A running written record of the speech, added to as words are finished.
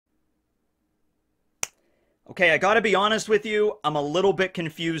Okay, I gotta be honest with you, I'm a little bit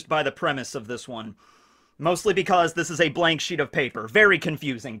confused by the premise of this one. Mostly because this is a blank sheet of paper. Very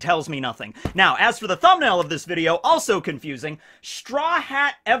confusing, tells me nothing. Now, as for the thumbnail of this video, also confusing, Straw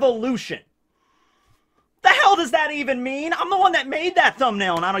Hat Evolution. The hell does that even mean? I'm the one that made that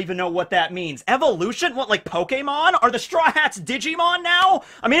thumbnail and I don't even know what that means. Evolution? What, like Pokemon? Are the Straw Hats Digimon now?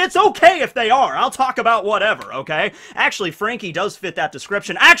 I mean, it's okay if they are. I'll talk about whatever, okay? Actually, Franky does fit that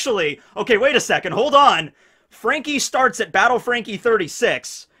description. Actually, okay, wait a second, hold on. Franky starts at Battle Franky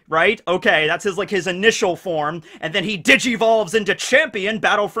 36. Right? Okay, that's his initial form, and then he digivolves into Champion,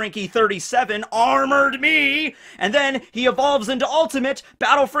 Battle Franky 37, Armored Me, and then he evolves into Ultimate,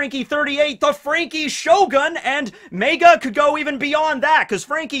 Battle Franky 38, the Franky Shogun, and Mega could go even beyond that, because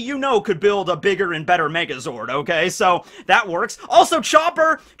Franky, you know, could build a bigger and better Megazord, okay? So, that works. Also,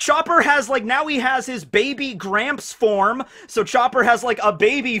 Chopper has, now he has his baby Gramps form, so Chopper has, a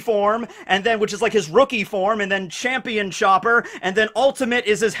baby form, and then, which is, his rookie form, and then Champion Chopper, and then Ultimate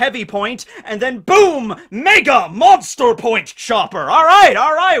is his heavy point, and then boom! Mega Monster Point Chopper!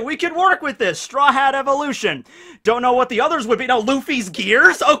 Alright, we can work with this. Straw Hat Evolution. Don't know what the others would be. No, Luffy's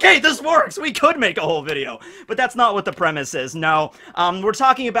gears? Okay, this works! We could make a whole video. But that's not what the premise is, no. We're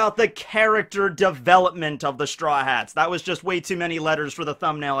talking about the character development of the Straw Hats. That was just way too many letters for the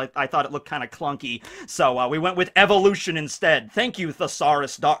thumbnail. I thought it looked kind of clunky. So, we went with Evolution instead. Thank you,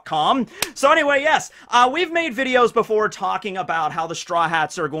 thesaurus.com. So anyway, yes, we've made videos before talking about how the Straw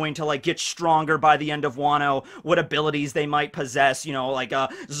Hats are going to, get stronger by the end of Wano, what abilities they might possess, you know,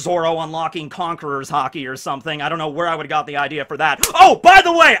 Zoro unlocking Conqueror's Haki or something. I don't know where I would have got the idea for that. Oh, by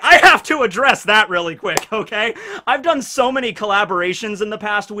the way, I have to address that really quick, okay? I've done so many collaborations in the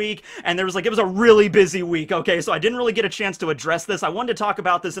past week, and it was a really busy week, okay? So I didn't really get a chance to address this. I wanted to talk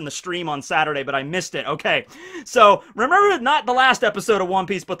about this in the stream on Saturday, but I missed it, okay? So, remember not the last episode of One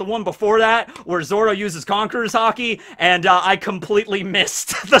Piece, but the one before that, where Zoro uses Conqueror's Haki, and I completely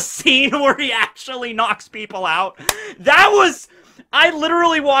missed the scene where he actually knocks people out. I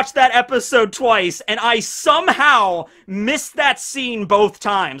literally watched that episode twice, and I somehow missed that scene both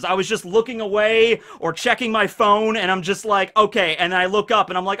times. I was just looking away or checking my phone, and I'm just like, okay, and then I look up,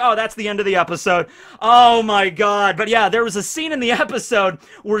 and I'm like, oh, that's the end of the episode. Oh my god. But yeah, there was a scene in the episode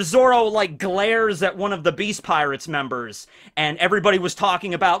where Zoro, glares at one of the Beast Pirates members, and everybody was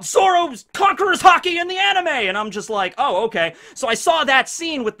talking about Zoro's Conqueror's Haki in the anime, and I'm just like, oh, okay. So I saw that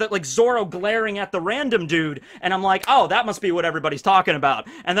scene with Zoro glaring at the random dude, and I'm like, oh, that must be what everybody's talking about.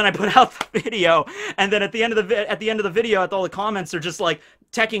 And then I put out the video, and then at the end of the video, all the comments are just like,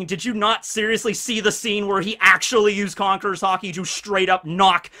 Tekking, did you not seriously see the scene where he actually used Conqueror's Haki to straight up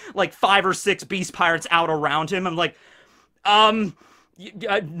knock 5 or 6 Beast Pirates out around him? I'm like,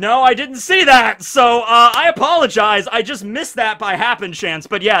 no, I didn't see that, so, I apologize. I just missed that by happenchance.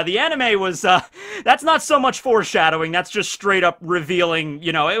 But yeah, the anime was, that's not so much foreshadowing, that's just straight up revealing,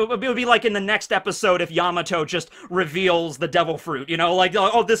 you know, it would be like in the next episode if Yamato just reveals the devil fruit, you know,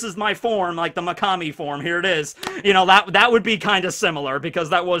 oh, this is my form, the Makami form, here it is. You know, that would be kind of similar,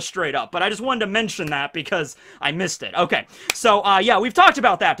 because that was straight up. But I just wanted to mention that because I missed it. Okay, so, yeah, we've talked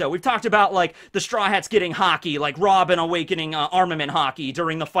about that, though. We've talked about, the Straw Hats getting Haki, Robin awakening, Armament Haki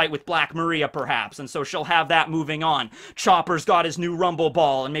during the fight with Black Maria, perhaps, and so she'll have that moving on. Chopper's got his new Rumble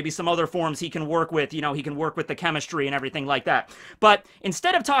Ball, and maybe some other forms he can work with, you know, he can work with the chemistry and everything like that. But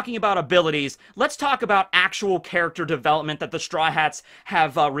instead of talking about abilities, let's talk about actual character development that the Straw Hats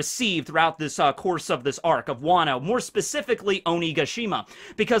have received throughout this course of this arc of Wano, more specifically Onigashima,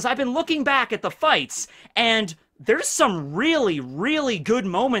 because I've been looking back at the fights, and there's some really, really good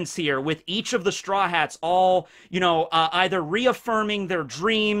moments here with each of the Straw Hats all, you know, either reaffirming their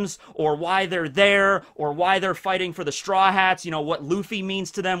dreams, or why they're there, or why they're fighting for the Straw Hats, you know, what Luffy means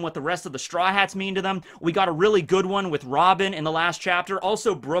to them, what the rest of the Straw Hats mean to them. We got a really good one with Robin in the last chapter.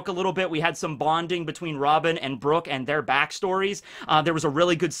 Also, Brook a little bit. We had some bonding between Robin and Brook and their backstories. There was a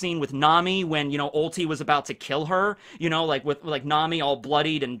really good scene with Nami when, you know, Ulti was about to kill her, you know, with Nami all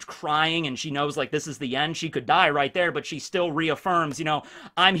bloodied and crying, and she knows, this is the end. She could die right there, but she still reaffirms, you know,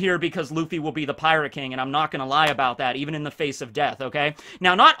 I'm here because Luffy will be the Pirate King, and I'm not gonna lie about that, even in the face of death, okay?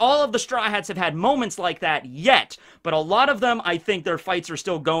 Now, not all of the Straw Hats have had moments like that yet, but a lot of them, I think their fights are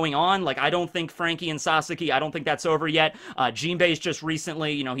still going on. I don't think Franky and Sasaki, I don't think that's over yet. Jinbe's just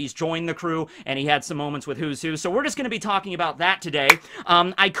recently, you know, he's joined the crew, and he had some moments with Who's Who, so we're just gonna be talking about that today.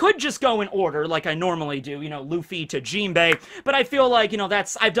 I could just go in order, like I normally do, you know, Luffy to Jinbe, but I feel like, you know,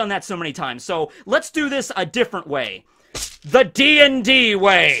 I've done that so many times, so let's do this a different way. The D&D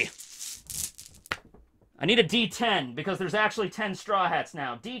way. I need a D10, because there's actually 10 Straw Hats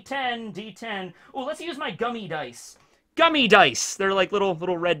now. D10, D10. Oh, let's use my gummy dice. gummy dice. They're like little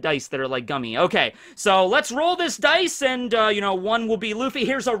red dice that are like gummy. Okay, so let's roll this dice, and, you know, one will be Luffy.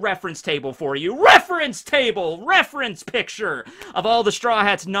 Here's a reference table for you. Reference table! Reference picture of all the Straw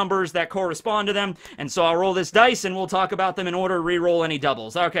Hats numbers that correspond to them. And so I'll roll this dice, and we'll talk about them in order, re-roll any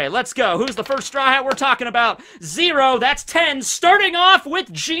doubles. Okay, let's go. Who's the first Straw Hat we're talking about? 0, that's 10, starting off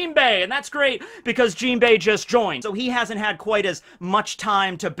with Jinbe. And that's great, because Jinbe just joined. So he hasn't had quite as much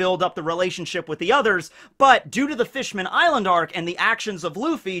time to build up the relationship with the others, but due to the Fishman Island arc and the actions of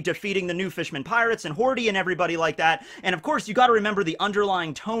Luffy defeating the new Fishman pirates and Horde and everybody like that, and of course you gotta remember the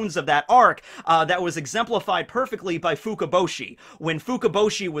underlying tones of that arc that was exemplified perfectly by Fukaboshi. When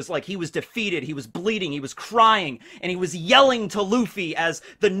Fukaboshi was like, he was defeated, he was bleeding, he was crying, and he was yelling to Luffy as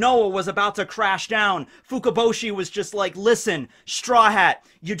the Noah was about to crash down. Fukaboshi was just like, listen, Straw Hat,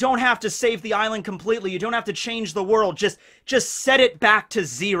 you don't have to save the island completely, you don't have to change the world, just set it back to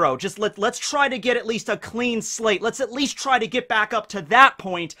 0. Just let's try to get at least a clean slate. Let's at least try to get back up to that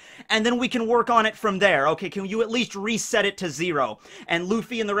point, and then we can work on it from there. Okay, can you at least reset it to 0? And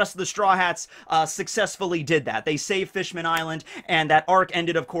Luffy and the rest of the Straw Hats successfully did that. They saved Fishman Island, and that arc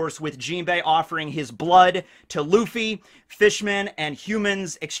ended, of course, with Jinbe offering his blood to Luffy, Fishman and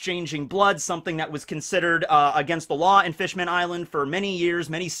humans exchanging blood, something that was considered against the law in Fishman Island for many years,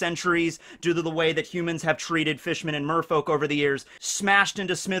 many centuries, due to the way that humans have treated fishmen and merfolk over the years, smashed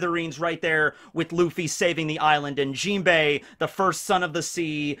into smithereens right there with Luffy saving the island, and Jinbe, the first son of the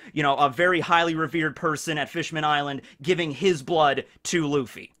sea, you know, a very highly revered person at Fishman Island, giving his blood to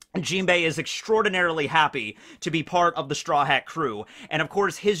Luffy. Jinbe is extraordinarily happy to be part of the Straw Hat crew, and of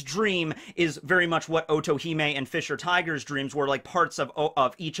course his dream is very much what Otohime and Fisher Tiger's dreams were, like parts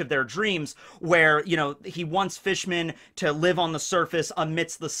of each of their dreams, where, you know, he wants fishmen to live on the surface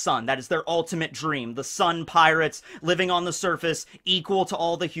amidst the sun. That is their ultimate dream. The sun pirates living on the surface, equal to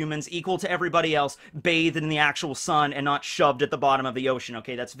all the humans, equal to everybody else, bathed in the actual sun and not shoved at the bottom of the ocean.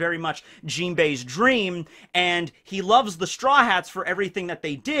 Okay, that's very much Jinbe's dream, and he loves the Straw Hats for everything that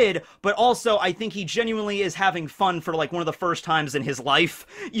they did, but also I think he genuinely is having fun for like one of the first times in his life.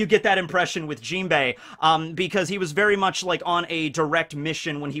 You get that impression with Jinbe, because he was very much like on a direct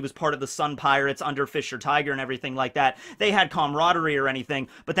mission when he was part of the Sun Pirates under Fisher Tiger and everything like that. They had camaraderie or anything,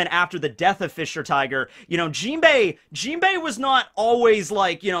 but then after the death of Fisher Tiger, you know, Jinbe was not always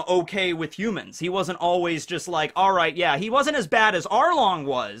like, you know, okay with humans. He wasn't always just like, alright, yeah, he wasn't as bad as Arlong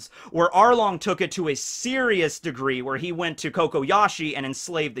was, where Arlong took it to a serious degree, where he went to Kokoyashi and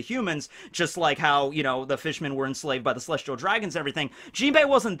enslaved the humans, just like how, you know, the fishmen were enslaved by the celestial dragons and everything. Jinbe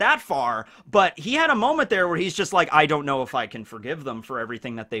wasn't that far, but he had a moment there where he's just like, I don't know if I can forgive them for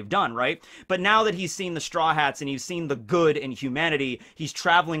everything that they've done, right? But now that he's seen the Straw Hats and he's seen the good in humanity, he's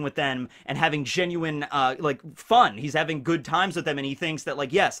traveling with them and having genuine, like, fun. He's having good times with them, and he thinks that,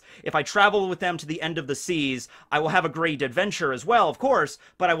 like, yes, if I travel with them to the end of the seas, I will have a great adventure as well, of course,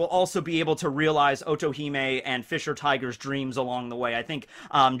 but I will also be able to realize Otohime and Fisher Tiger's dreams along the way. I think,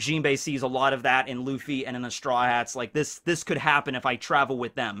 Jinbe sees a lot of that in Luffy and in the Straw Hats. Like, this could happen if I travel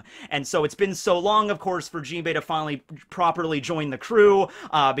with them. And so it's been so long, of course, for Jinbe to finally properly join the crew,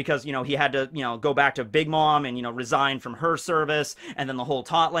 because, you know, he had to, you know, go back to Big Mom and, you know, resign from her service, and then the whole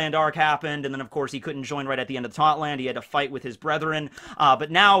Totland arc happened, and then, of course, he couldn't join right at the end of Totland. He had to fight with his brethren,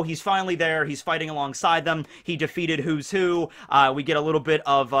 but now he's finally there. He's fighting alongside them. He defeated Who's Who. We get a little bit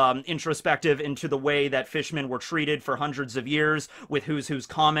of introspective into the way that fishmen were treated for hundreds of years, with Who's Who's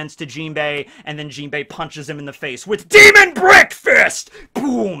comments to Jinbe, and then Jinbe punches him in the face with Demon Breakfast!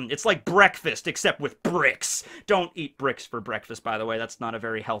 Boom! It's like breakfast, except with bricks. Don't eat bricks for breakfast, by the way. That's not a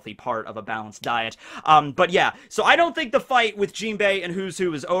very healthy part of a balanced diet. But yeah, so I don't think the fight with Jinbe and Who's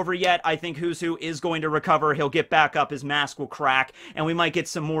Who is over yet. I think Who's Who is going to recover. He'll get back up, his mask will crack, and we might get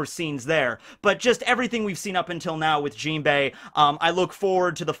some more scenes there. But just everything we've seen up until now with Jinbe, I look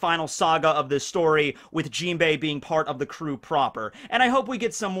forward to the final saga of this story, with Jinbe being part of the crew proper. And I hope we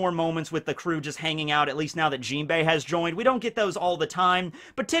get some more moments with the crew just hanging out, at least now that Jinbe has joined. We don't get those all the time,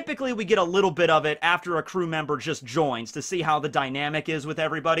 but typically we get a little bit of it after a crew member just joins, to see how the dynamic is with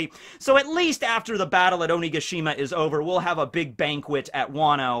everybody. So at least after the battle at Onigashima is over, we'll have a big banquet at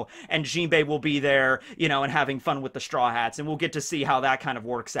Wano, and Jinbe will be there, you know, and having fun with the Straw Hats, and we'll get to see how that kind of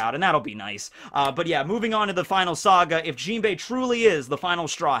works out, and that'll be nice. But yeah, moving on to the final saga, if Jinbe truly is the final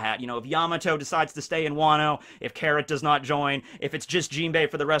Straw Hat, you know, if Yamato decides to stay in Wano, if Carrot does not join, if it's just Jinbe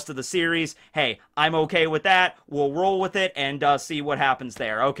for the rest of the series, hey, I'm okay with that. We'll roll with it, and see what happens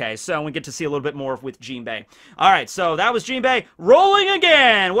there. Okay, so we get to see a little bit more with Jinbe. Alright, so that was Jinbe. Rolling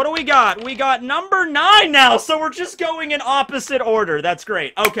again! What do we got? We got number 9 now, so we're just going in opposite order. That's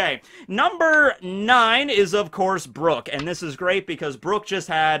great. Okay, number 9 is, of course, Brook, and this is great because Brook just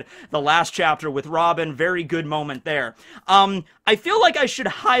had the last chapter with Robin. Very good moment there. I feel like I should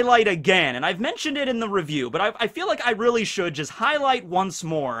highlight again, and I've mentioned it in the review, but I feel like I really should just highlight once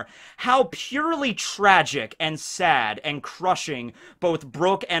more how purely tragic and sad and crushing both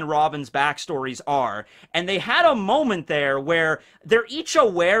Brook and Robin's backstories are. And they had a moment there where they're each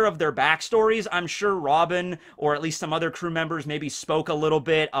aware of their backstories. I'm sure Robin, or at least some other crew members, maybe spoke a little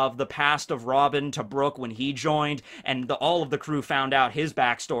bit of the past of Robin to Brook when he joined, and all of the crew found out his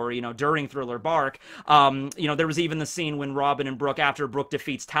backstory, you know, during Thriller Bark. You know, there was even the scene when Robin and Brook, after Brook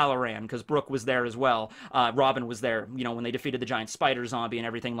defeats Talaran, because Brook was there as well. Robin was there, you know, when they defeated the giant spider zombie and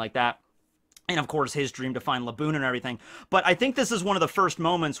everything like that. And, of course, his dream to find Laboon and everything. But I think this is one of the first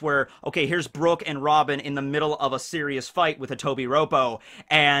moments where, okay, here's Brook and Robin in the middle of a serious fight with a Tobi Roppo.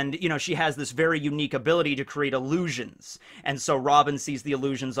 And, you know, she has this very unique ability to create illusions. And so Robin sees the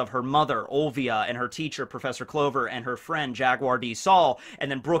illusions of her mother, Olvia, and her teacher, Professor Clover, and her friend, Jaguar D. Saul. And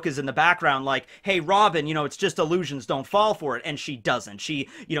then Brook is in the background like, hey, Robin, you know, it's just illusions, don't fall for it. And she doesn't. She,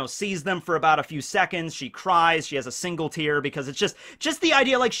 you know, sees them for about a few seconds. She cries. She has a single tear because it's just the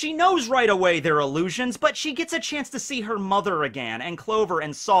idea, like, she knows right away they're illusions, but she gets a chance to see her mother again, and Clover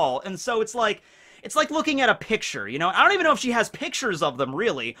and Saul, and so it's like looking at a picture, you know? I don't even know if she has pictures of them,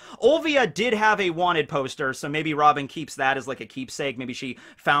 really. Olvia did have a wanted poster, so maybe Robin keeps that as like a keepsake. Maybe she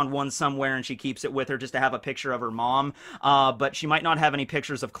found one somewhere and she keeps it with her just to have a picture of her mom. But she might not have any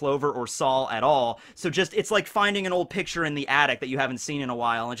pictures of Clover or Saul at all. So just, it's like finding an old picture in the attic that you haven't seen in a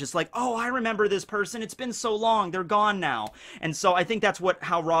while, and it's just like, oh, I remember this person. It's been so long. They're gone now. And so I think that's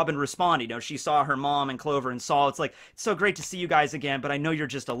how Robin responded. You know, she saw her mom and Clover and Saul. It's like, it's so great to see you guys again, but I know you're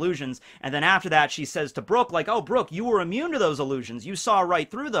just illusions. And then after that, she says to Brook, like, oh, Brook, you were immune to those illusions. You saw right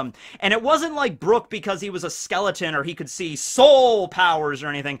through them. And it wasn't like Brook because he was a skeleton or he could see soul powers or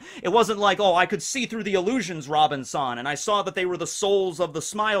anything. It wasn't like, oh, I could see through the illusions Robin saw, and I saw that they were the souls of the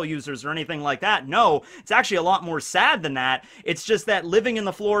Smile users or anything like that. No, it's actually a lot more sad than that. It's just that living in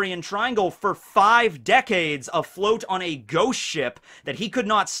the Florian Triangle for 5 decades afloat on a ghost ship that he could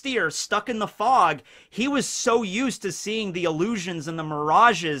not steer, stuck in the fog, he was so used to seeing the illusions and the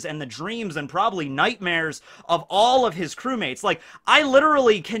mirages and the dreams and probably nightmares of all of his crewmates. Like, I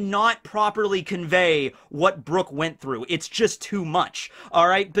literally cannot properly convey what Brook went through. It's just too much,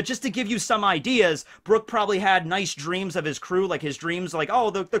 alright? But just to give you some ideas, Brook probably had nice dreams of his crew, like his dreams like,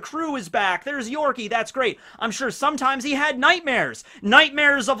 oh, the crew is back, there's Yorkie, that's great. I'm sure sometimes he had nightmares.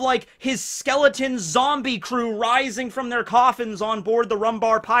 Nightmares of, like, his skeleton zombie crew rising from their coffins on board the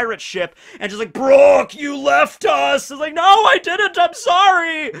Rumbar pirate ship, and just like, Brook, you left us! It's like, no, I didn't, I'm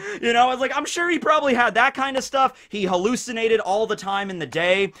sorry! You know, it's like, I'm sure he probably had that kind of stuff. He hallucinated all the time in the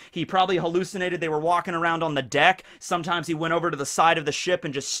day. He probably hallucinated they were walking around on the deck. Sometimes he went over to the side of the ship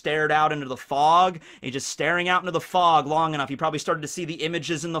and just stared out into the fog. And just staring out into the fog long enough, he probably started to see the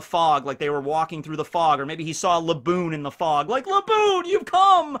images in the fog, like they were walking through the fog. Or maybe he saw Laboon in the fog, like, Laboon,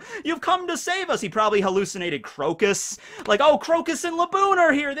 you've come to save us. He probably hallucinated Crocus, like, oh, Crocus and Laboon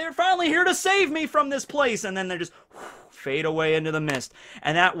are here. They're finally here to save me from this place. And then they're just fade away into the mist.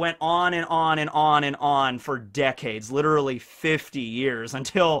 And that went on and on and on and on for decades, literally 50 years,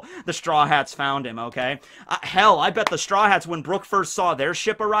 until the Straw Hats found him, okay? Hell, I bet the Straw Hats, when Brook first saw their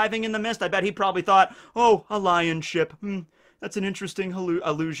ship arriving in the mist, I bet he probably thought, oh, a lion ship, that's an interesting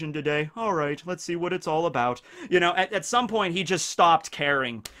illusion today. All right, let's see what it's all about. You know, at some point, he just stopped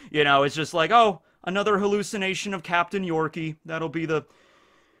caring. You know, it's just like, oh, another hallucination of Captain Yorkie. That'll be the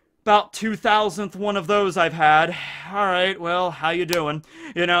about 2,000th one of those I've had. All right, well, how you doing?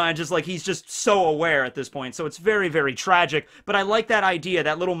 You know, and just like, he's just so aware at this point. So it's very, very tragic. But I like that idea,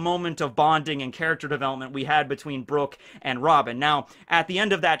 that little moment of bonding and character development we had between Brook and Robin. Now, at the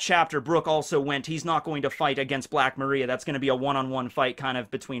end of that chapter, Brook also went, he's not going to fight against Black Maria. That's going to be a one-on-one fight kind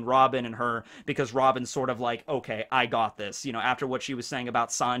of between Robin and her, because Robin's sort of like, okay, I got this. You know, after what she was saying about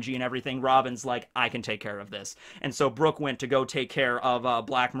Sanji and everything, Robin's like, I can take care of this. And so Brook went to go take care of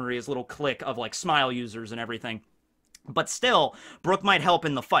Black Maria's little clique of, like, Smile users and everything. But still, Brook might help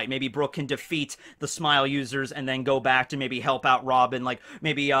in the fight. Maybe Brook can defeat the Smile users and then go back to maybe help out Robin. Like,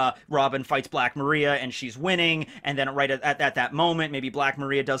 maybe Robin fights Black Maria and she's winning, and then right at that moment, maybe Black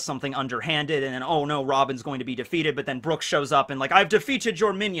Maria does something underhanded, and then, oh no, Robin's going to be defeated, but then Brook shows up and like, I've defeated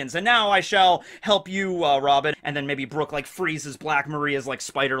your minions, and now I shall help you, Robin. And then maybe Brook, like, freezes Black Maria's, like,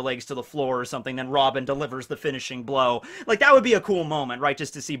 spider legs to the floor or something, then Robin delivers the finishing blow. Like, that would be a cool moment, right?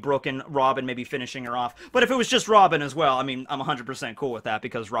 Just to see Brook and Robin maybe finishing her off. But if it was just Robin as as well. I mean, I'm 100% cool with that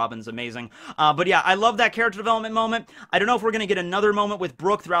because Robin's amazing. But yeah, I love that character development moment. I don't know if we're going to get another moment with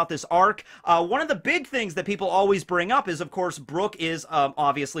Brook throughout this arc. One of the big things that people always bring up is, of course, Brook is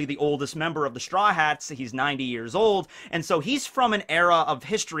obviously the oldest member of the Straw Hats. He's 90 years old, and so he's from an era of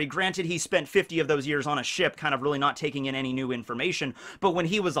history. Granted, he spent 50 of those years on a ship, kind of really not taking in any new information, but when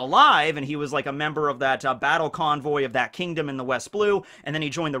he was alive, and he was like a member of that battle convoy of that kingdom in the West Blue, and then he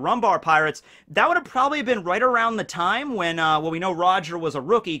joined the Rumbar Pirates, that would have probably been right around the time when, well, we know Roger was a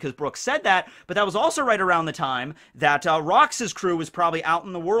rookie, because Brook said that, but that was also right around the time that Rox's crew was probably out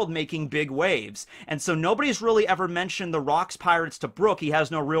in the world making big waves. And so nobody's really ever mentioned the Rox Pirates to Brook. He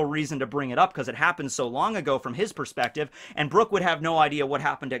has no real reason to bring it up because it happened so long ago from his perspective, and Brook would have no idea what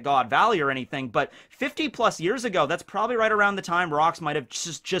happened at God Valley or anything, but 50 plus years ago, that's probably right around the time Rox might have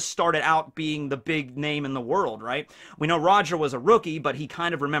just started out being the big name in the world, right? We know Roger was a rookie, but he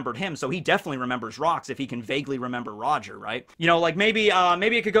kind of remembered him, so he definitely remembers Rox if he can vaguely remember Roger, right? You know, like maybe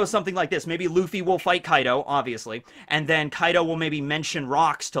it could go something like this. Maybe Luffy will fight Kaido, obviously, and then Kaido will maybe mention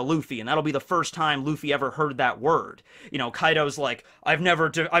Rox to Luffy, and that'll be the first time Luffy ever heard that word. You know, Kaido's like, I've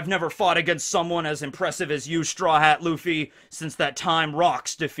never fought against someone as impressive as you, Straw Hat Luffy, since that time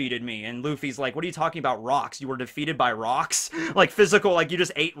Rox defeated me. And Luffy's like, what are you talking about, Rox? You were defeated by rocks? Like physical, like you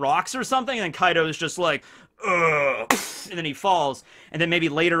just ate rocks or something? And then Kaido's just like, ugh, and then he falls. And then maybe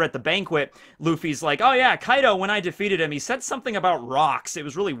later at the banquet, Luffy's like, oh yeah, Kaido, when I defeated him, he said something about rocks. It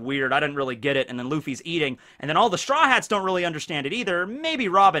was really weird. I didn't really get it. And then Luffy's eating. And then all the Straw Hats don't really understand it either. Maybe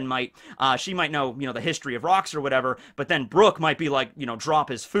Robin might. She might know, you know, the history of rocks or whatever. But then Brook might be like, you know, drop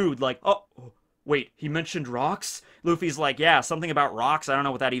his food like, oh, wait, he mentioned rocks? Luffy's like, yeah, something about rocks. I don't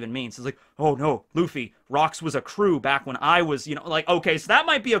know what that even means. He's like, oh no, Luffy, Rocks was a crew back when I was, you know, like, okay, so that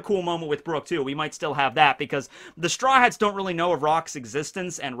might be a cool moment with Brook too. We might still have that because the Straw Hats don't really know of Rock's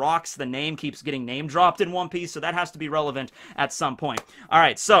existence, and Rock's, the name, keeps getting name dropped in One Piece, so that has to be relevant at some point. All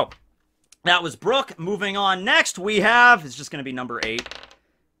right, so that was Brook. Moving on, next we have, it's just going to be number 8.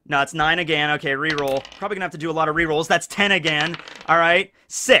 No, it's 9 again. Okay, reroll. Probably gonna have to do a lot of rerolls. That's 10 again. All right.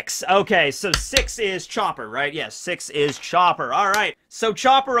 6. Okay, so 6 is Chopper, right? Yes, 6 is Chopper. All right. So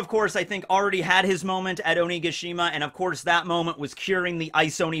Chopper, of course, I think already had his moment at Onigashima, and of course that moment was curing the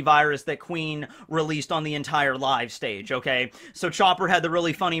Ice Oni virus that Queen released on the entire live stage, okay? So Chopper had the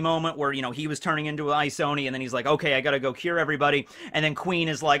really funny moment where, you know, he was turning into an Ice Oni, and then he's like, okay, I gotta go cure everybody, and then Queen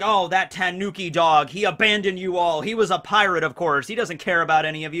is like, oh, that Tanuki dog, he abandoned you all. He was a pirate, of course. He doesn't care about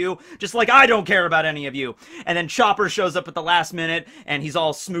any of you, just like I don't care about any of you. And then Chopper shows up at the last minute, and he's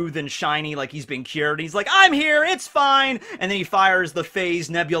all smooth and shiny like he's been cured. He's like, I'm here, it's fine. And then he fires the phase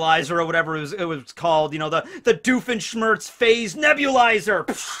nebulizer or whatever it was called, you know, the Doofenshmirtz phase nebulizer.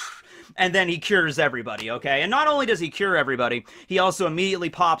 And then he cures everybody, okay? And not only does he cure everybody, he also immediately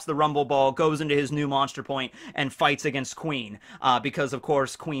pops the Rumble Ball, goes into his new Monster Point, and fights against Queen. Because, of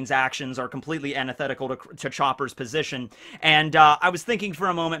course, Queen's actions are completely antithetical to Chopper's position. And I was thinking for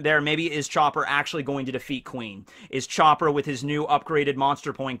a moment there, maybe is Chopper actually going to defeat Queen? Is Chopper, with his new upgraded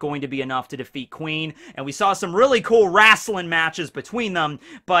Monster Point, going to be enough to defeat Queen? And we saw some really cool wrestling matches between them,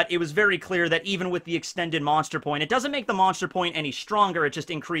 but it was very clear that even with the extended Monster Point, it doesn't make the Monster Point any stronger, it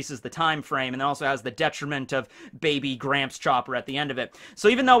just increases the time frame, and it also has the detriment of baby Gramps Chopper at the end of it. So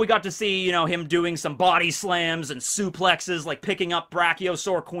even though we got to see, you know, him doing some body slams and suplexes, like picking up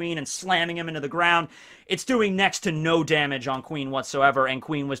Brachiosaur Queen and slamming him into the ground, it's doing next to no damage on Queen whatsoever, and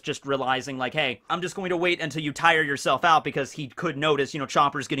Queen was just realizing, like, hey, I'm just going to wait until you tire yourself out, because he could notice, you know,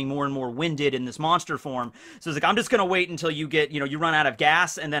 Chopper's getting more and more winded in this monster form. So he's like, I'm just going to wait until you get, you know, you run out of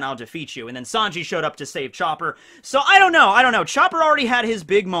gas, and then I'll defeat you. And then Sanji showed up to save Chopper. So I don't know. Chopper already had his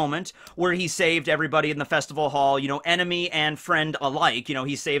big moment where he saved everybody in the festival hall, you know, enemy and friend alike. You know,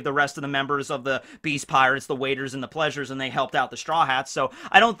 he saved the rest of the members of the Beast Pirates, the Waiters, and the Pleasures, and they helped out the Straw Hats. So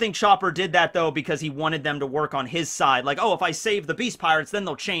I don't think Chopper did that, though, because he wanted them to work on his side. Like, oh, if I save the Beast Pirates, then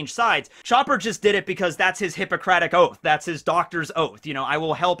they'll change sides. Chopper just did it because that's his Hippocratic oath. That's his doctor's oath. You know, I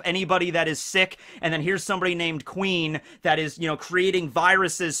will help anybody that is sick, and then here's somebody named Queen that is, you know, creating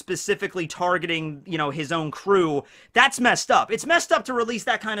viruses specifically targeting, you know, his own crew. That's messed up. It's messed up to release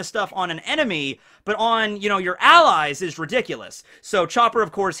that kind of stuff on an enemy, but on, you know, your allies is ridiculous. So Chopper,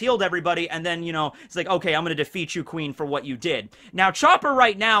 of course, healed everybody, and then, you know, it's like, okay, I'm gonna defeat you, Queen, for what you did. Now, Chopper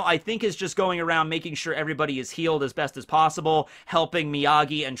right now, I think, is just going around making sure everybody is healed as best as possible, helping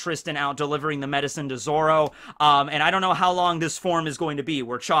Miyagi and Tristan out, delivering the medicine to Zoro, and I don't know how long this form is going to be,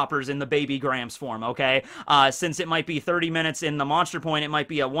 where Chopper's in the baby Gramps form, okay? Since it might be 30 minutes in the Monster Point, it might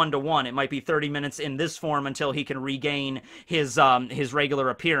be a 1-to-1. It might be 30 minutes in this form until he can regain his regular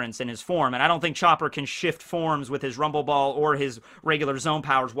appearance. sequence in his form, and I don't think Chopper can shift forms with his Rumble Ball or his regular zone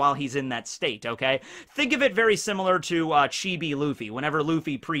powers while he's in that state, okay? Think of it very similar to Chibi Luffy. Whenever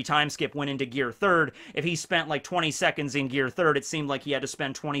Luffy pre-time skip went into Gear 3rd, if he spent like 20 seconds in Gear 3rd, it seemed like he had to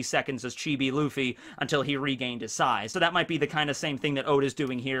spend 20 seconds as Chibi Luffy until he regained his size. So that might be the kind of same thing that Oda's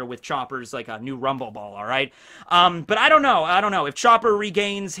doing here with Chopper's like a new Rumble Ball, alright? But I don't know. If Chopper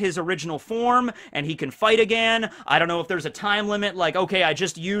regains his original form and he can fight again, I don't know if there's a time limit, like, okay, I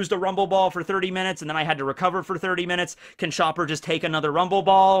just used a Rumble Ball for 30 minutes and then I had to recover for 30 minutes. Can Chopper just take another Rumble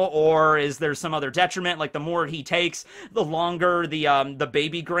Ball, or is there some other detriment? Like, the more he takes, the longer the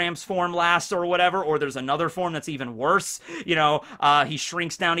baby Gramps form lasts or whatever, or there's another form that's even worse. You know, he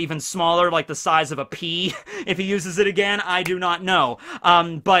shrinks down even smaller, like the size of a pea, if he uses it again. I do not know.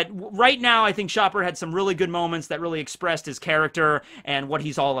 But right now, I think Chopper had some really good moments that really expressed his character and what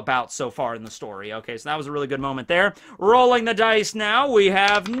he's all about so far in the story. Okay, so that was a really good moment there. Rolling the dice now, we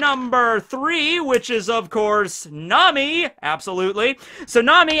have number 3, which is, of course, Nami. Absolutely. So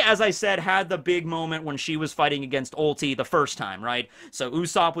Nami, as I said, had the big moment when she was fighting against Ulti the first time, right? So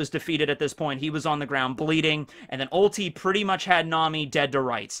Usopp was defeated at this point. He was on the ground bleeding, and then Ulti pretty much had Nami dead to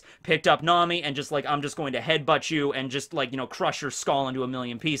rights. Picked up Nami and just like, I'm just going to headbutt you and just like, you know, crush your skull into a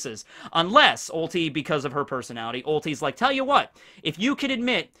million pieces. Unless Ulti, because of her personality, Ulti's like, tell you what, if you can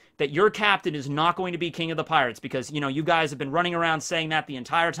admit that your captain is not going to be king of the pirates, because, you know, you guys have been running around saying that the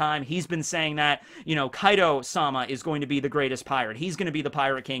entire time. He's been saying that, you know, Kaido-sama is going to be the greatest pirate. He's going to be the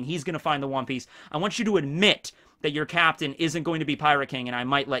pirate king. He's going to find the One Piece. I want you to admit that your captain isn't going to be Pirate King, and I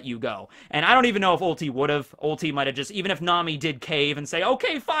might let you go. And I don't even know if Ulti would have. Ulti might have just, even if Nami did cave and say,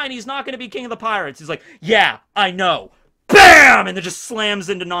 okay, fine, he's not going to be king of the pirates. He's like, yeah, I know. BAM! And it just slams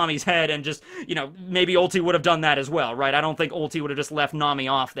into Nami's head, and just, you know, maybe Ulti would have done that as well, right? I don't think Ulti would have just left Nami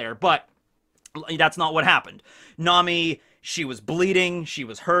off there, but that's not what happened. Nami, she was bleeding, she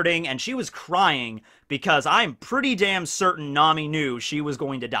was hurting, and she was crying because I'm pretty damn certain Nami knew she was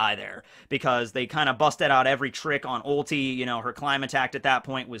going to die there, because they kind of busted out every trick on Ulti. You know, her climb attack at that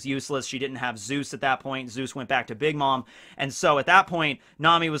point was useless. She didn't have Zeus at that point. Zeus went back to Big Mom, and so at that point,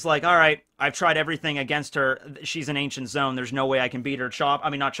 Nami was like, all right, I've tried everything against her. She's an ancient zone. There's no way I can beat her.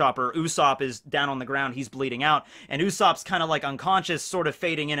 Not Chopper. Usopp is down on the ground. He's bleeding out. And Usopp's kind of like unconscious, sort of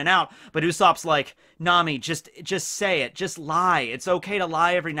fading in and out. But Usopp's like, Nami, just say it. Just lie. It's okay to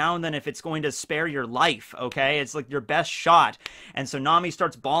lie every now and then if it's going to spare your life, okay? It's like your best shot. And so Nami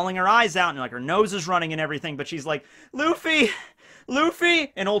starts bawling her eyes out, and like her nose is running and everything. But she's like, Luffy!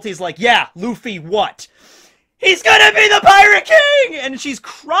 Luffy! And Ulti's like, yeah, Luffy what? He's gonna be the Pirate King! And she's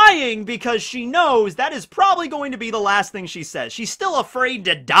crying because she knows that is probably going to be the last thing she says. She's still afraid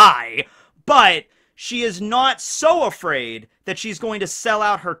to die, but she is not so afraid that she's going to sell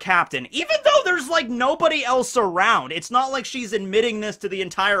out her captain, even though there's, like, nobody else around. It's not like she's admitting this to the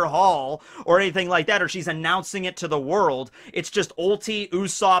entire hall or anything like that, or she's announcing it to the world. It's just Ulti,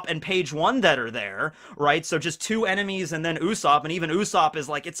 Usopp, and Page 1 that are there, right? So just 2 enemies and then Usopp, and even Usopp is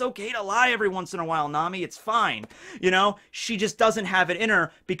like, it's okay to lie every once in a while, Nami, it's fine. You know, she just doesn't have it in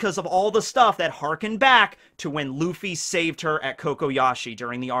her because of all the stuff that harkened back to when Luffy saved her at Kokoyashi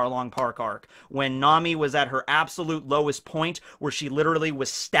during the Arlong Park arc, when Nami was at her absolute lowest point, where she literally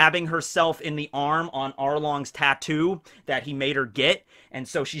was stabbing herself in the arm on Arlong's tattoo that he made her get. And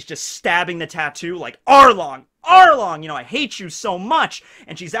so she's just stabbing the tattoo like, Arlong, Arlong, you know, I hate you so much.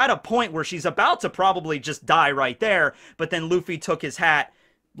 And she's at a point where she's about to probably just die right there. But then Luffy took his hat,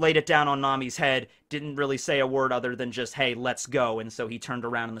 laid it down on Nami's head, didn't really say a word other than just, hey, let's go. And so he turned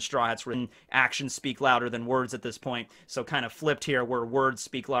around, and the Straw Hats were in actions speak louder than words at this point. So kind of flipped here where words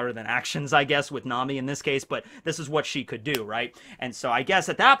speak louder than actions, I guess, with Nami in this case. But this is what she could do, right? And so I guess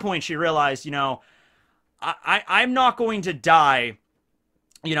at that point she realized, you know, I'm not going to die.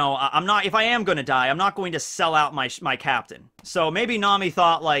 You know, if I am going to die, I'm not going to sell out my captain. So maybe Nami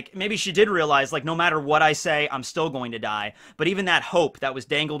thought, like, maybe she did realize, like, no matter what I say, I'm still going to die. But even that hope that was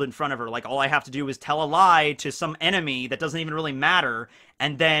dangled in front of her, like, all I have to do is tell a lie to some enemy that doesn't even really matter,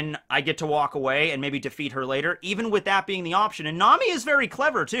 and then I get to walk away and maybe defeat her later, even with that being the option. And Nami is very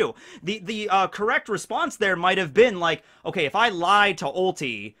clever, too. The correct response there might have been, like, okay, if I lie to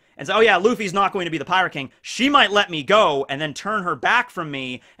Ulti and say, oh yeah, Luffy's not going to be the Pirate King, she might let me go and then turn her back from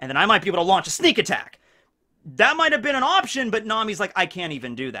me, and then I might be able to launch a sneak attack. That might have been an option, but Nami's like, I can't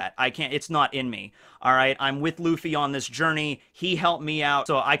even do that. I can't, it's not in me. All right, I'm with Luffy on this journey. He helped me out,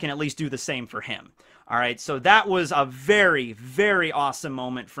 so I can at least do the same for him. All right, so that was a very, very awesome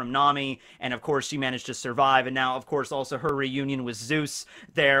moment from Nami, and of course she managed to survive, and now, of course, also her reunion with Zeus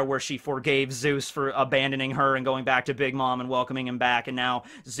there, where she forgave Zeus for abandoning her and going back to Big Mom and welcoming him back, and now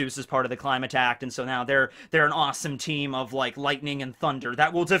Zeus is part of the Climate Act, and so now they're an awesome team of, like, lightning and thunder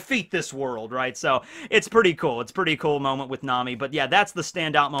that will defeat this world, right? So it's pretty cool. It's a pretty cool moment with Nami, but yeah, that's the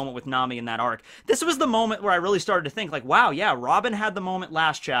standout moment with Nami in that arc. This was the moment where I really started to think, like, wow, yeah, Robin had the moment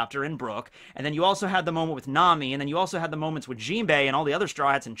last chapter in Brook, and then you also had the moment with Nami, and then you also had the moments with Jinbe and all the other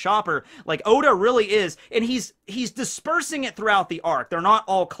Straw Hats and Chopper. Like, Oda really is, and he's dispersing it throughout the arc. They're not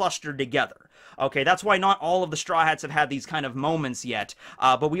all clustered together. Okay, that's why not all of the Straw Hats have had these kind of moments yet,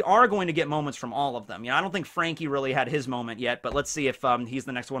 but we are going to get moments from all of them. You know, I don't think Franky really had his moment yet, but let's see if he's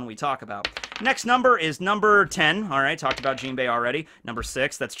the next one we talk about. Next number is number 10. All right, talked about Jinbe already. Number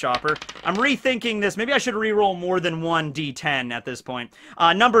 6, that's Chopper. I'm rethinking this. Maybe I should re-roll more than one D10 at this point.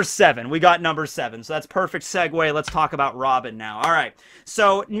 Number 7. We got number 7, so that's perfect segue. Let's talk about Robin now. All right,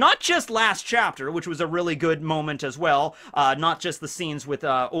 so not just last chapter, which was a really good moment as well, not just the scenes with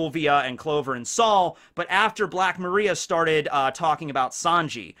Olvia and Clover and Saul, but after Black Maria started talking about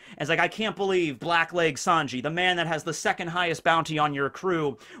Sanji. It's like, I can't believe Blackleg Sanji, the man that has the second highest bounty on your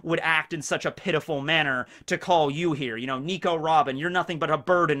crew, would act in such a pitiful manner to call you here. You know, Nico Robin, you're nothing but a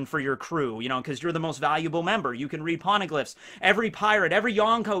burden for your crew, you know, because you're the most valuable member. You can read poneglyphs. Every pirate, every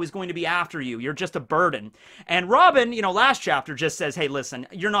Yonko is going to be after you. You're just a burden. And Robin, you know, last chapter just says, hey, listen,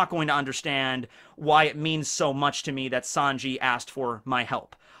 you're not going to understand why it means so much to me that Sanji asked for my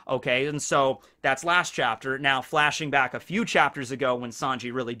help. Okay, and so that's last chapter. Now, flashing back a few chapters ago when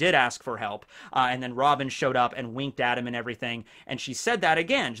Sanji really did ask for help, and then Robin showed up and winked at him and everything, and she said that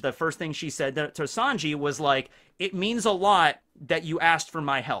again. The first thing she said to Sanji was like, it means a lot that you asked for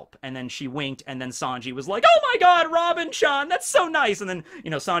my help. And then she winked, and then Sanji was like, oh my god, Robin-chan, that's so nice. And then, you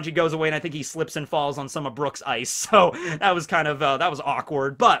know, Sanji goes away, and I think he slips and falls on some of Brook's ice. So that was kind of, that was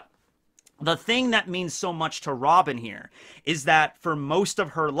awkward, but the thing that means so much to Robin here is that for most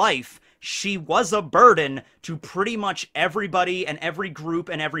of her life, she was a burden to pretty much everybody and every group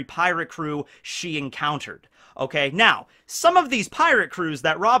and every pirate crew she encountered. Okay, now, some of these pirate crews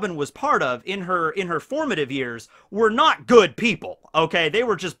that Robin was part of in her formative years were not good people, okay? They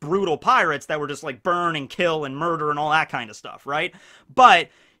were just brutal pirates that were just like burn and kill and murder and all that kind of stuff, right? But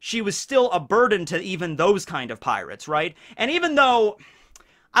she was still a burden to even those kind of pirates, right? And even though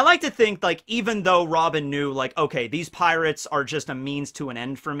I like to think, like, even though Robin knew, like, okay, these pirates are just a means to an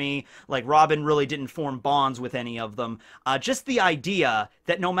end for me, like, Robin really didn't form bonds with any of them, just the idea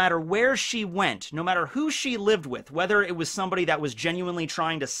that no matter where she went, no matter who she lived with, whether it was somebody that was genuinely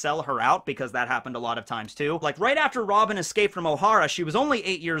trying to sell her out, because that happened a lot of times too, like, right after Robin escaped from Ohara, she was only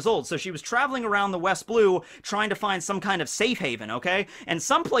 8 years old, so she was traveling around the West Blue trying to find some kind of safe haven, okay? And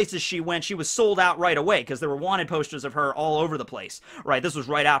some places she went, she was sold out right away, because there were wanted posters of her all over the place, right? This was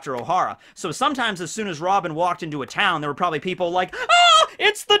right after Ohara. So sometimes as soon as Robin walked into a town, there were probably people like, ah,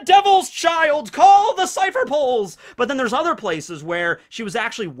 it's the devil's child, call the cipher poles. But then there's other places where she was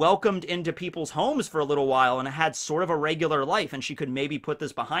actually welcomed into people's homes for a little while and had sort of a regular life, and she could maybe put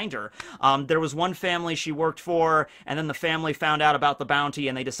this behind her. There was one family she worked for, and then the family found out about the bounty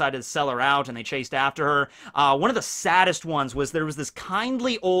and they decided to sell her out and they chased after her. One of the saddest ones was there was this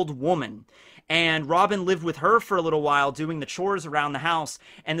kindly old woman, and Robin lived with her for a little while doing the chores around the house,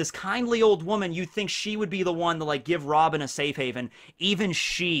 and this kindly old woman, you'd think she would be the one to, like, give Robin a safe haven. Even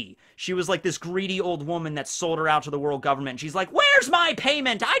she was like this greedy old woman that sold her out to the world government, and she's like, where's my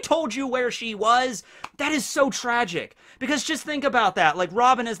payment? I told you where she was. That is so tragic, because just think about that. Like,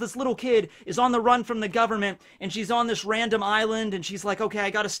 Robin, as this little kid, is on the run from the government, and she's on this random island, and she's like, okay, I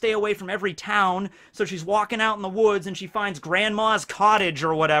gotta stay away from every town, so she's walking out in the woods, and she finds Grandma's cottage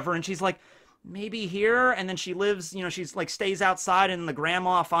or whatever, and she's like, maybe here, and then she lives, you know, she's like stays outside, and the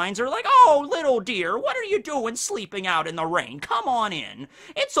grandma finds her like, oh, little dear, what are you doing sleeping out in the rain? Come on in.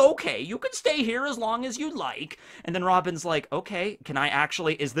 It's okay. You can stay here as long as you like. And then Robin's like, okay, can I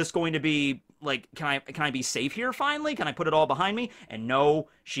actually, is this going to be, like, can I be safe here finally? Can I put it all behind me? And no,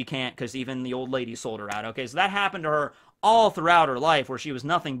 she can't, because even the old lady sold her out. Okay, so that happened to her all throughout her life, where she was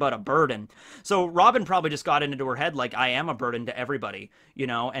nothing but a burden. So Robin probably just got into her head, like, I am a burden to everybody, you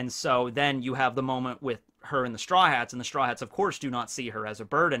know? And so then you have the moment with her and the Straw Hats, and the Straw Hats, of course, do not see her as a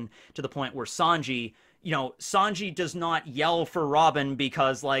burden, to the point where Sanji, you know, Sanji does not yell for Robin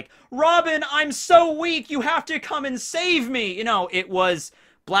because, like, Robin, I'm so weak, you have to come and save me! You know, it was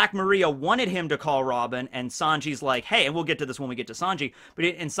Black Maria wanted him to call Robin, and Sanji's like, hey, and we'll get to this when we get to Sanji,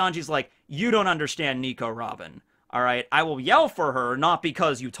 and Sanji's like, you don't understand Nico Robin. All right, I will yell for her, not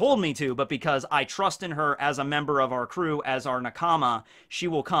because you told me to, but because I trust in her as a member of our crew, as our nakama. She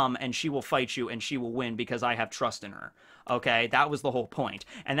will come and she will fight you and she will win because I have trust in her. Okay, that was the whole point.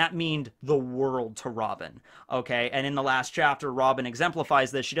 And that meant the world to Robin. Okay, and in the last chapter, Robin exemplifies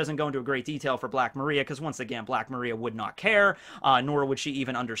this. She doesn't go into a great detail for Black Maria because, once again, Black Maria would not care, nor would she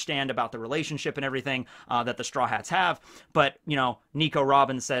even understand about the relationship and everything that the Straw Hats have. But, you know, Nico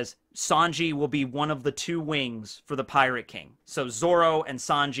Robin says, Sanji will be one of the two wings for the Pirate King. So Zoro and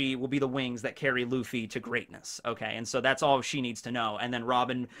Sanji will be the wings that carry Luffy to greatness, okay? And so that's all she needs to know. And then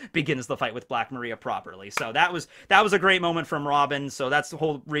Robin begins the fight with Black Maria properly. So that was a great moment from Robin. So that's the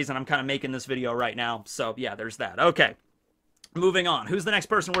whole reason I'm kind of making this video right now. So yeah, there's that. Okay. Moving on. Who's the next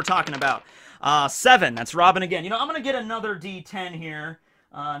person we're talking about? 7. That's Robin again. You know, I'm going to get another D10 here.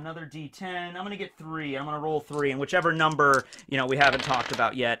 Another D10. I'm going to get 3. I'm going to roll 3. And whichever number, you know, we haven't talked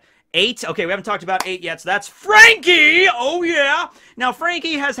about yet. 8. Okay, we haven't talked about 8 yet, so that's Franky! Oh, yeah! Now,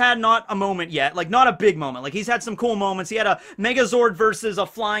 Franky has had not a moment yet. Like, not a big moment. Like, he's had some cool moments. He had a Megazord versus a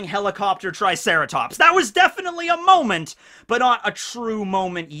flying helicopter Triceratops. That was definitely a moment, but not a true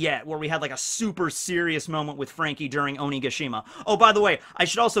moment yet, where we had, like, a super serious moment with Franky during Onigashima. Oh, by the way, I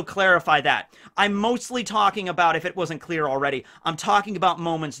should also clarify that. I'm mostly talking about, if it wasn't clear already, I'm talking about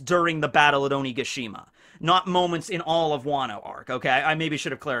moments during the battle at Onigashima. Not moments in all of Wano arc, okay? I maybe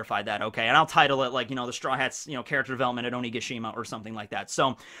should have clarified that, okay? And I'll title it, like, you know, the Straw Hats, you know, character development at Onigashima or something like that.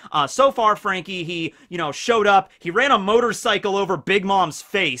 So, so far, Franky, he, you know, showed up. He ran a motorcycle over Big Mom's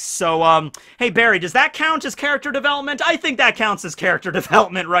face. So, hey, Barry, does that count as character development? I think that counts as character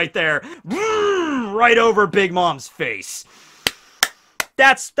development right there. Right over Big Mom's face.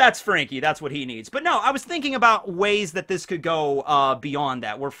 That's Franky. That's what he needs. But no, I was thinking about ways that this could go beyond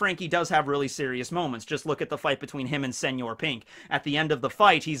that, where Franky does have really serious moments. Just look at the fight between him and Senor Pink. At the end of the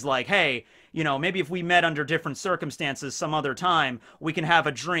fight, he's like, hey, you know, maybe if we met under different circumstances some other time, we can have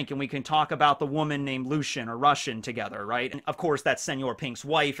a drink and we can talk about the woman named Lucian or Russian together, right? And of course, that's Senor Pink's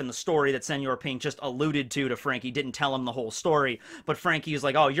wife, and the story that Senor Pink just alluded to Franky, didn't tell him the whole story. But Franky is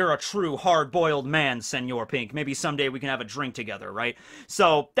like, oh, you're a true hard-boiled man, Senor Pink. Maybe someday we can have a drink together, right?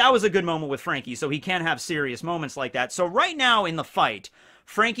 So that was a good moment with Franky, so he can have serious moments like that. So right now in the fight,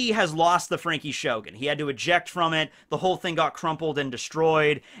 Franky has lost the Franky Shogun. He had to eject from it. The whole thing got crumpled and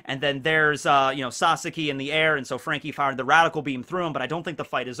destroyed. And then there's, you know, Sasaki in the air. And so Franky fired the radical beam through him. But I don't think the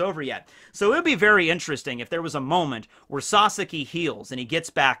fight is over yet. So it would be very interesting if there was a moment where Sasaki heals and he gets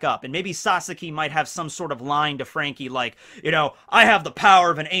back up. And maybe Sasaki might have some sort of line to Franky like, you know, I have the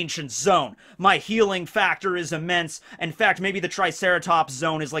power of an ancient zone. My healing factor is immense. In fact, maybe the Triceratops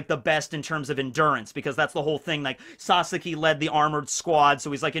zone is like the best in terms of endurance. Because that's the whole thing. Like, Sasaki led the armored squad. So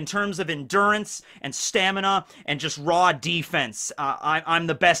he's like, in terms of endurance and stamina and just raw defense, I'm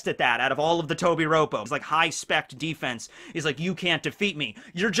the best at that out of all of the Tobiropo. It's like high-spec defense. He's like, you can't defeat me.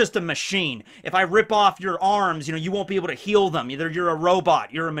 You're just a machine. If I rip off your arms, you know, you won't be able to heal them. Either you're a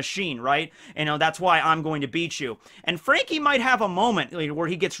robot, you're a machine, right? And, you know, that's why I'm going to beat you. And Franky might have a moment where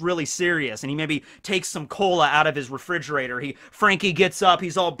he gets really serious and he maybe takes some cola out of his refrigerator. Franky gets up,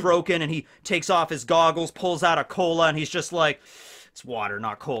 he's all broken, and he takes off his goggles, pulls out a cola, and he's just like, it's water,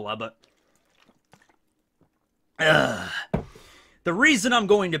 not cola, but... The reason I'm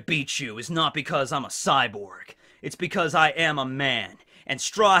going to beat you is not because I'm a cyborg. It's because I am a man. And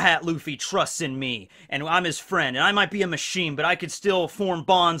Straw Hat Luffy trusts in me, and I'm his friend, and I might be a machine, but I could still form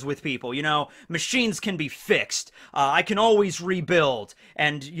bonds with people, you know? Machines can be fixed. I can always rebuild,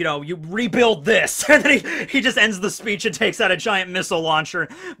 and, you know, you rebuild this. And then he just ends the speech and takes out a giant missile launcher,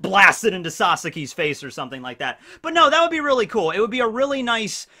 blasts it into Sasaki's face or something like that. But no, that would be really cool. It would be a really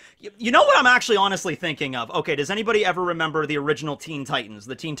nice... You know what I'm actually honestly thinking of? Okay, does anybody ever remember the original Teen Titans?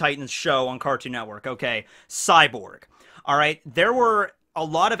 The Teen Titans show on Cartoon Network, okay? Cyborg. All right, there were a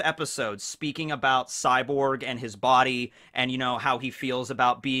lot of episodes speaking about Cyborg and his body and, you know, how he feels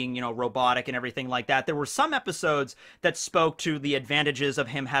about being, you know, robotic and everything like that. There were some episodes that spoke to the advantages of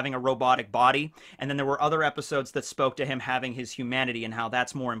him having a robotic body, and then there were other episodes that spoke to him having his humanity and how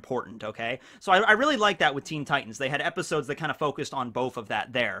that's more important, okay? So I really like that with Teen Titans. They had episodes that kind of focused on both of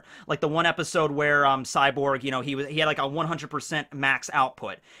that there. Like the one episode where Cyborg, you know, he had like a 100% max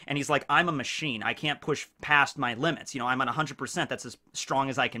output, and he's like, I'm a machine. I can't push past my limits. You know, I'm at 100%. That's as strong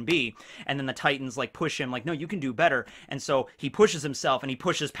as I can be. And then the Titans, like, push him, like, no, you can do better. And so he pushes himself, and he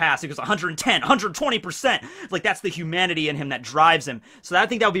pushes past. He goes 110, 120%. Like, that's the humanity in him that drives him. So I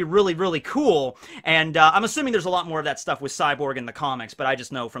think that would be really, really cool. And I'm assuming there's a lot more of that stuff with Cyborg in the comics, but I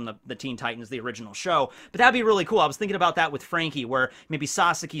just know from the Teen Titans, the original show. But that'd be really cool. I was thinking about that with Franky, where maybe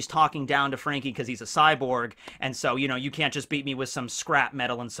Sasaki's talking down to Franky because he's a cyborg, and so, you know, you can't just beat me with some scrap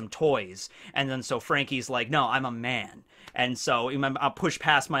metal and some toys. And then so Franky's like, no, I'm a man. And so I'll push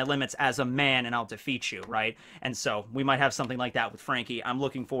past my limits as a man and I'll defeat you, right? And so we might have something like that with Franky. I'm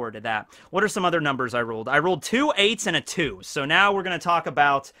looking forward to that. What are some other numbers I rolled? I rolled 2 8s and a 2. So now we're going to talk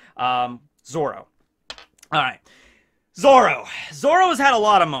about Zoro. All right. Zoro. Zoro's had a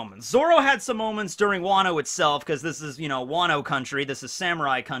lot of moments. Zoro had some moments during Wano itself, because this is, you know, Wano country, this is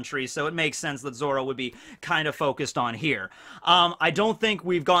samurai country, so it makes sense that Zoro would be kind of focused on here. I don't think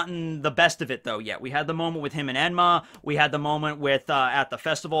we've gotten the best of it, though, yet. We had the moment with him and Enma. We had the moment with, at the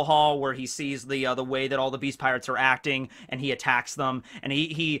festival hall, where he sees the way that all the Beast Pirates are acting, and he attacks them, and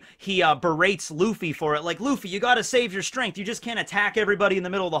he berates Luffy for it, like, Luffy, you gotta save your strength, you just can't attack everybody in the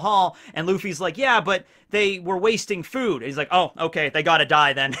middle of the hall, and Luffy's like, yeah, but they were wasting food. He's like, oh, okay, they gotta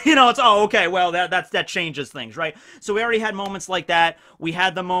die then. You know, it's, oh, okay, well, that changes things, right? So we already had moments like that. We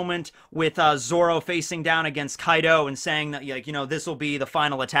had the moment with Zoro facing down against Kaido and saying that, like, you know, this will be the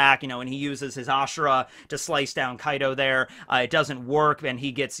final attack, you know, and he uses his Ashura to slice down Kaido there. It doesn't work, and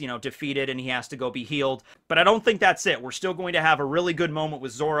he gets, you know, defeated, and he has to go be healed. But I don't think that's it. We're still going to have a really good moment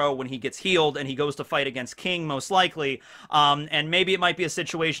with Zoro when he gets healed, and he goes to fight against King, most likely. And maybe it might be a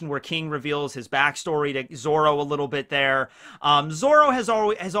situation where King reveals his backstory to Zoro a little bit there. Zoro has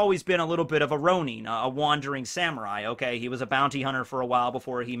always been a little bit of a ronin, a wandering samurai, okay? He was a bounty hunter for a while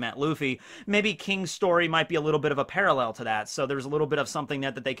before he met Luffy. Maybe King's story might be a little bit of a parallel to that, so there's a little bit of something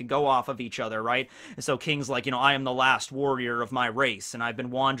that they could go off of each other, right? And so King's like, you know, I am the last warrior of my race, and I've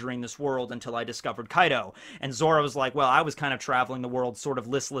been wandering this world until I discovered Kaido. And Zoro's like, well, I was kind of traveling the world sort of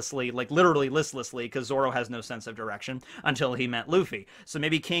listlessly, like literally listlessly, because Zoro has no sense of direction until he met Luffy. So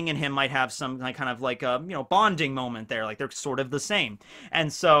maybe King and him might have some kind of like a, you know, bonding moment there, like they're sort of the same.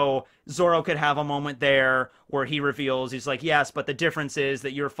 And so Zoro could have a moment there where he reveals, he's like, yes, but the difference is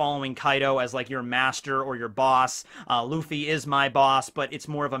that you're following Kaido as like your master or your boss. Luffy is my boss, but it's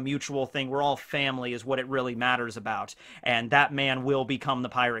more of a mutual thing. We're all family is what it really matters about. And that man will become the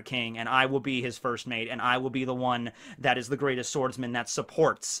Pirate King, and I will be his first mate, and I will be the one that is the greatest swordsman that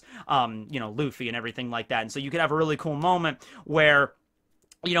supports, you know, Luffy and everything like that. And so you could have a really cool moment where,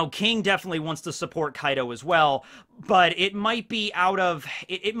 you know, King definitely wants to support Kaido as well, but it might be out of,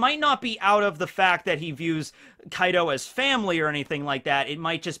 it might not be out of the fact that he views Kaido as family or anything like that. It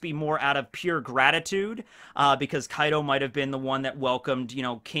might just be more out of pure gratitude, because Kaido might have been the one that welcomed, you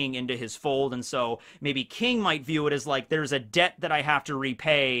know, King into his fold, and so maybe King might view it as like, there's a debt that I have to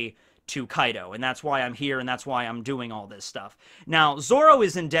repay to Kaido, and that's why I'm here, and that's why I'm doing all this stuff. Now, Zoro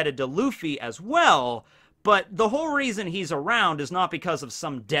is indebted to Luffy as well, but the whole reason he's around is not because of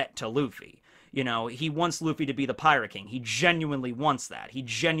some debt to Luffy. You know, he wants Luffy to be the Pirate King. He genuinely wants that. He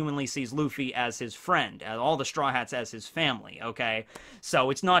genuinely sees Luffy as his friend, and all the Straw Hats as his family, okay?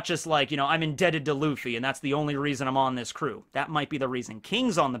 So it's not just like, you know, I'm indebted to Luffy, and that's the only reason I'm on this crew. That might be the reason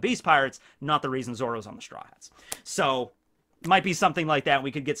King's on the Beast Pirates, not the reason Zoro's on the Straw Hats. So might be something like that.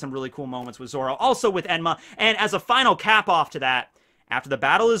 We could get some really cool moments with Zoro. Also with Enma. And as a final cap off to that, after the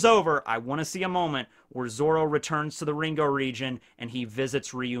battle is over, I want to see a moment where Zoro returns to the Ringo region and he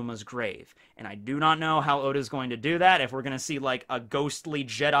visits Ryuma's grave. And I do not know how Oda's going to do that, if we're going to see like a ghostly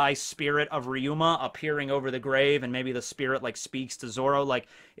Jedi spirit of Ryuma appearing over the grave, and maybe the spirit like speaks to Zoro like,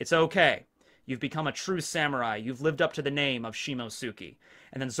 it's okay. You've become a true samurai. You've lived up to the name of Shimosuke.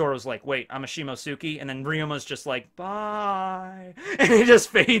 And then Zoro's like, wait, I'm a Shimosuke? And then Ryuma's just like, bye. And he just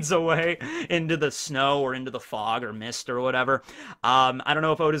fades away into the snow or into the fog or mist or whatever. I don't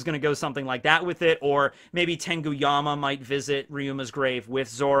know if Oda's going to go something like that with it, or maybe Tenguyama might visit Ryuma's grave with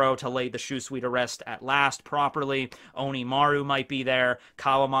Zoro to lay the Shusui to rest at last properly. Onimaru might be there.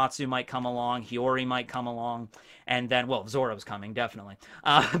 Kawamatsu might come along. Hiyori might come along. And then, well, Zoro's coming, definitely.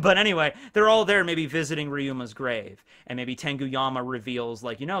 But anyway, they're all there maybe visiting Ryuma's grave. And maybe Tenguyama reveals,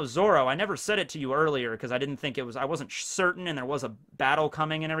 like, you know, Zoro, I never said it to you earlier because I didn't think it was, I wasn't certain and there was a battle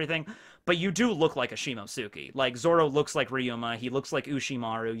coming and everything. But you do look like a Shimosuke. Like, Zoro looks like Ryuma. He looks like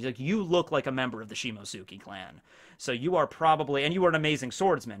Ushimaru. He's like, you look like a member of the Shimosuke clan. So you are probably, and you are an amazing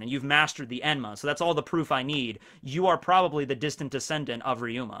swordsman, and you've mastered the Enma, so that's all the proof I need. You are probably the distant descendant of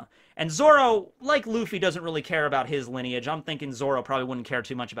Ryuma. And Zoro, like Luffy, doesn't really care about his lineage. I'm thinking Zoro probably wouldn't care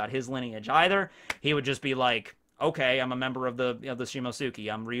too much about his lineage either. He would just be like, okay, I'm a member of the Shimosuke.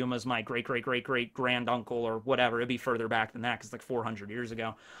 Ryuma's my great-great-great-great-granduncle or whatever. It'd be further back than that because like 400 years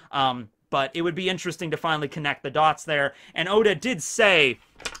ago. But it would be interesting to finally connect the dots there. And Oda did say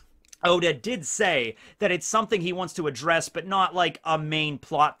that it's something he wants to address, but not like a main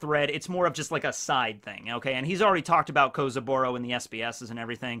plot thread. It's more of just like a side thing, okay? And he's already talked about Kozaburo in the SBSs and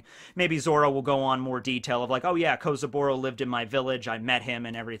everything. Maybe Zoro will go on more detail of like, oh yeah, Kozaburo lived in my village, I met him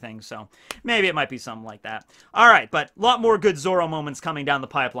and everything, so maybe it might be something like that. Alright, but a lot more good Zoro moments coming down the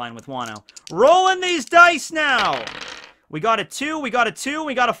pipeline with Wano. Rolling these dice now! We got a 2, we got a 2,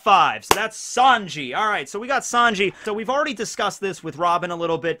 we got a 5. So that's Sanji. All right, so we got Sanji. So we've already discussed this with Robin a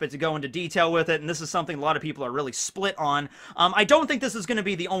little bit, but to go into detail with it, and this is something a lot of people are really split on. I don't think this is going to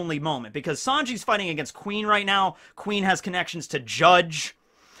be the only moment, because Sanji's fighting against Queen right now. Queen has connections to Judge.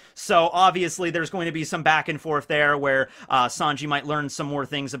 So obviously there's going to be some back and forth there where Sanji might learn some more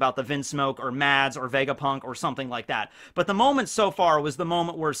things about the Vinsmoke or Mads or Vegapunk or something like that. But the moment so far was the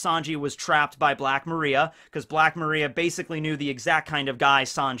moment where Sanji was trapped by Black Maria, because Black Maria basically knew the exact kind of guy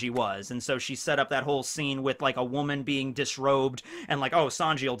Sanji was. And so she set up that whole scene with like a woman being disrobed and like, oh,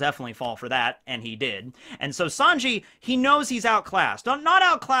 Sanji will definitely fall for that. And he did. And so Sanji, he knows he's outclassed. Not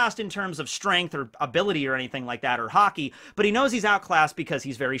outclassed in terms of strength or ability or anything like that or Haki, but he knows he's outclassed because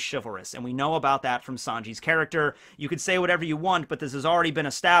he's very chivalrous, and we know about that from Sanji's character. You could say whatever you want, but this has already been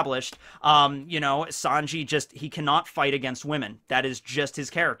established. You know, Sanji he cannot fight against women. That is just his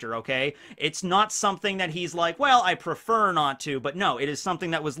character, okay? It's not something that he's like, well, I prefer not to, but no, it is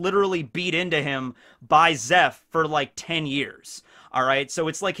something that was literally beat into him by Zeph for like 10 years. All right, so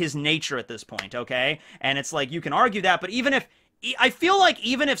it's like his nature at this point, okay? And it's like, you can argue that, but I feel like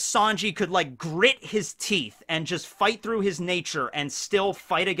even if Sanji could, like, grit his teeth and just fight through his nature and still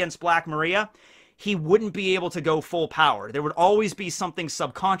fight against Black Maria, he wouldn't be able to go full power. There would always be something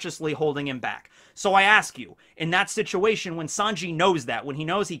subconsciously holding him back. So I ask you, in that situation, when Sanji knows that, when he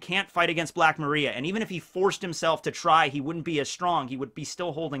knows he can't fight against Black Maria, and even if he forced himself to try, he wouldn't be as strong, he would be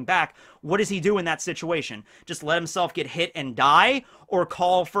still holding back, what does he do in that situation? Just let himself get hit and die? Or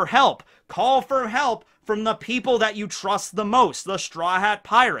call for help? Call for help from the people that you trust the most, the Straw Hat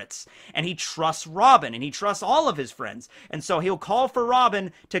Pirates. And he trusts Robin, and he trusts all of his friends. And so he'll call for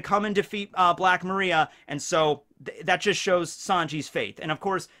Robin to come and defeat Black Maria, and so that just shows Sanji's faith. And of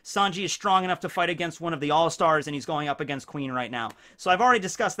course, Sanji is strong enough to fight against one of the All-Stars, and he's going up against Queen right now. So I've already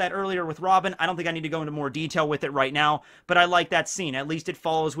discussed that earlier with Robin. I don't think I need to go into more detail with it right now, but I like that scene. At least it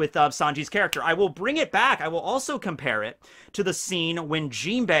follows with Sanji's character. I will bring it back. I will also compare it to the scene when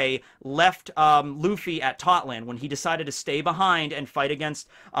Jinbe left Luffy at Totland, when he decided to stay behind and fight against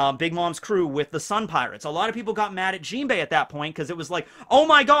Big Mom's crew with the Sun Pirates. A lot of people got mad at Jinbe at that point because it was like, oh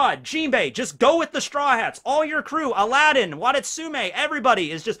my god, Jinbe, just go with the Straw Hats. All your crew, Aladdin, Wadetsume,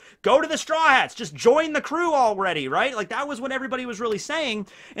 everybody is just go to the Straw Hats. Just join the crew already, right? Like, that was what everybody was really saying.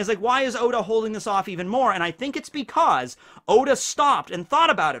 It's like, why is Oda holding this off even more? And I think it's because Oda stopped and thought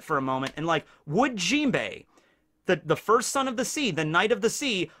about it for a moment and like, would Jinbe, the first son of the sea, the Knight of the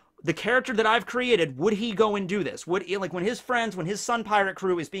Sea, the character that I've created, would he go and do this? Would, like, when his friends, when his Sun Pirate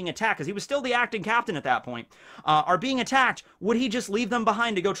crew is being attacked, because he was still the acting captain at that point, are being attacked, would he just leave them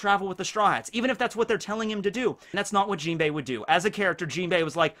behind to go travel with the Straw Hats, even if that's what they're telling him to do? And that's not what Jinbe would do. As a character, Jinbe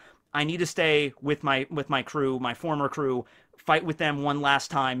was like, I need to stay with my crew, my former crew, fight with them one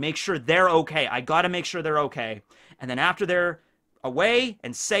last time, make sure they're okay. I gotta make sure they're okay. And then after they're away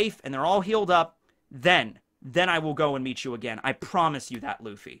and safe and they're all healed up, then I will go and meet you again. I promise you that,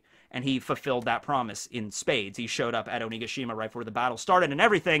 Luffy. And he fulfilled that promise in spades. He showed up at Onigashima right before the battle started and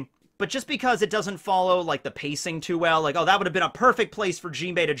everything. But just because it doesn't follow, like, the pacing too well, like, oh, that would have been a perfect place for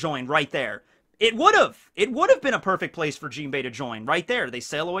Jinbe to join right there. It would have. It would have been a perfect place for Jinbe to join right there. They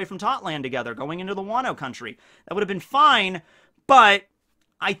sail away from Totland together, going into the Wano country. That would have been fine, but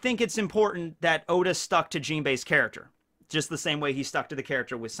I think it's important that Oda stuck to Jinbe's character. Just the same way he stuck to the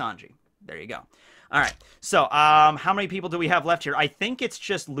character with Sanji. There you go. All right, so how many people do we have left here? I think it's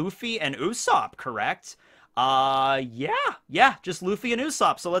just Luffy and Usopp, correct? Yeah, just Luffy and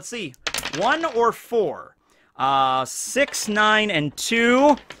Usopp. So let's see, 1 or 4? 6, 9, and 2.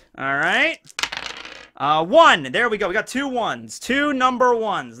 All right. 1. There we go. We got 2 ones. 2 number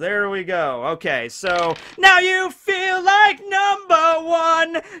 1s. There we go. Okay, so now you feel like number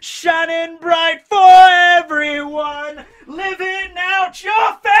 1, shining bright for everyone, living out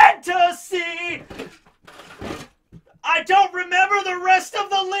your fantasy. I don't remember the rest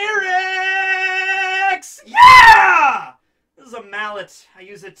of the lyrics. Yeah! This is a mallet. I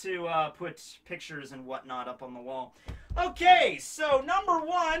use it to put pictures and whatnot up on the wall. Okay, so number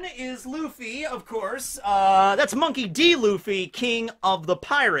 1 is Luffy, of course. That's Monkey D. Luffy, King of the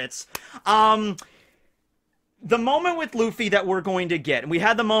Pirates. the moment with Luffy that we're going to get, and we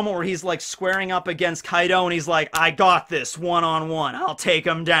had the moment where he's like squaring up against Kaido and he's like, I got this one-on-one, I'll take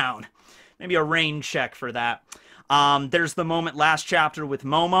him down. Maybe a rain check for that. There's the moment last chapter with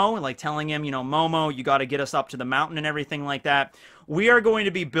Momo, like telling him, you know, Momo, you got to get us up to the mountain and everything like that. We are going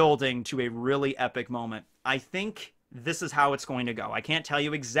to be building to a really epic moment. I think this is how it's going to go. I can't tell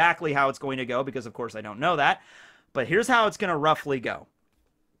you exactly how it's going to go because, of course, I don't know that. But here's how it's going to roughly go.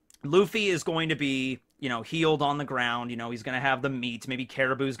 Luffy is going to be, you know, healed on the ground. You know, he's going to have the meat. Maybe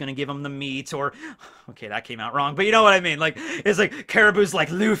Caribou's going to give him the meat, or... Okay, that came out wrong, but you know what I mean. Like, it's like, Caribou's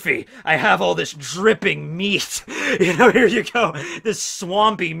like, Luffy, I have all this dripping meat. You know, here you go. This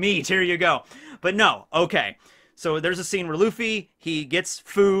swampy meat, here you go. But no, okay. So there's a scene where Luffy, he gets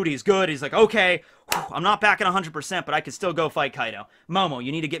food, he's good, he's like, okay, I'm not back at 100%, but I can still go fight Kaido. Momo,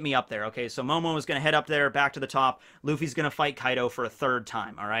 you need to get me up there, okay? So Momo is going to head up there, back to the top. Luffy's going to fight Kaido for a third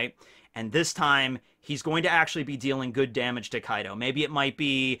time, all right? And this time, he's going to actually be dealing good damage to Kaido. Maybe it might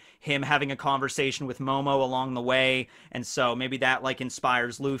be him having a conversation with Momo along the way, and so maybe that, like,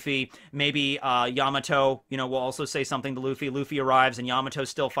 inspires Luffy. Maybe Yamato, you know, will also say something to Luffy. Luffy arrives, and Yamato's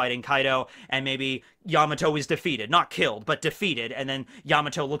still fighting Kaido, and maybe Yamato is defeated. Not killed, but defeated, and then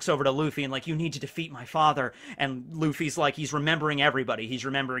Yamato looks over to Luffy and like, you need to defeat my father, and Luffy's like, he's remembering everybody. He's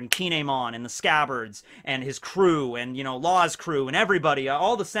remembering Kinemon and the Scabbards, and his crew, and, you know, Law's crew, and everybody,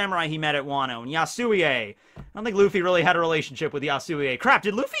 all the samurai he met at Wano, and Yasue. I don't think Luffy really had a relationship with Yasue. Crap,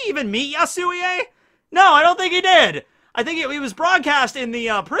 did Luffy even meet Yasue? No, I don't think he did. I think he was broadcast in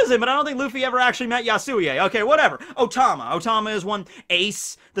the prison, but I don't think Luffy ever actually met Yasue. Okay, whatever. Otama. Otama is one.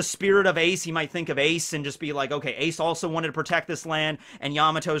 Ace, the spirit of Ace. He might think of Ace and just be like, okay, Ace also wanted to protect this land, and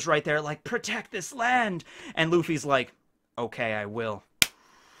Yamato's right there like, protect this land. And Luffy's like, okay, I will.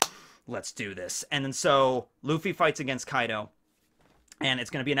 Let's do this. And then so Luffy fights against Kaido, and it's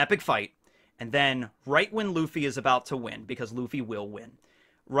going to be an epic fight. And then, right when Luffy is about to win, because Luffy will win,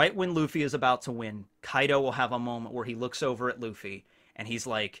 right when Luffy is about to win, Kaido will have a moment where he looks over at Luffy, and he's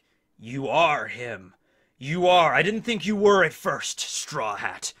like, you are him. You are. I didn't think you were at first, Straw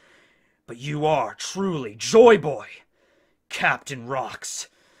Hat. But you are, truly, Joy Boy, Captain Rocks,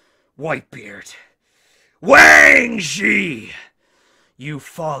 Whitebeard, Wang Zhi. You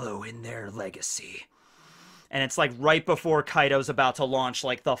follow in their legacy. And it's like right before Kaido's about to launch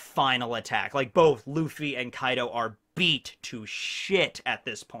like the final attack. Like both Luffy and Kaido are beat to shit at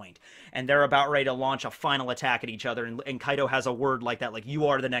this point. And they're about ready to launch a final attack at each other. And Kaido has a word like that, like, you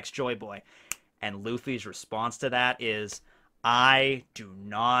are the next Joy Boy. And Luffy's response to that is, I do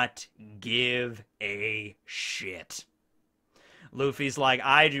not give a shit. Luffy's like,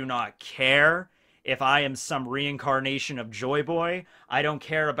 I do not care if I am some reincarnation of Joy Boy. I don't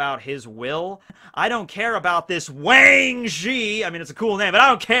care about his will. I don't care about this Wang Zhi. I mean, it's a cool name, but I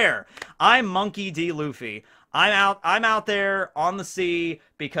don't care. I'm Monkey D. Luffy. I'm out there on the sea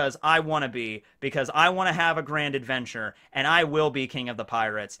because I want to be, because I want to have a grand adventure, and I will be king of the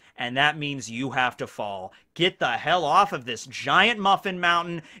pirates, and that means you have to fall. Get the hell off of this giant muffin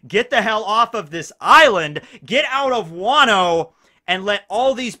mountain. Get the hell off of this island. Get out of Wano, and let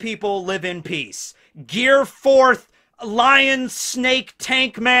all these people live in peace. Gear forth, Lion, Snake,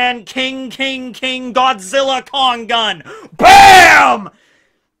 Tank Man, King, Godzilla, Kong Gun. BAM!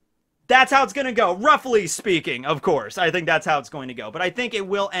 That's how it's going to go, roughly speaking, of course. I think that's how it's going to go. But I think it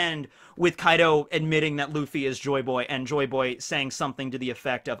will end with Kaido admitting that Luffy is Joy Boy, and Joy Boy saying something to the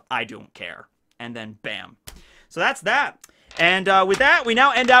effect of, I don't care. And then, bam. So that's that. And with that, we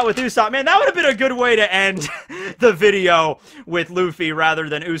now end out with Usopp. Man, that would have been a good way to end the video with Luffy rather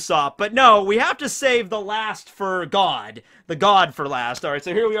than Usopp. But no, we have to save the last for God. The God for last. All right,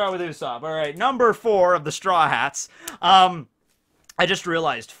 so here we are with Usopp. All right, number 4 of the Straw Hats. I just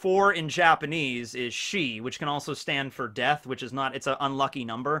realized 4 in Japanese is she, which can also stand for death, which is not, it's an unlucky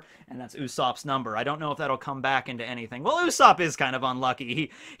number, and that's Usopp's number. I don't know if that'll come back into anything. Well, Usopp is kind of unlucky.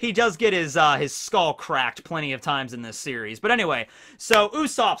 He does get his skull cracked plenty of times in this series. But anyway, so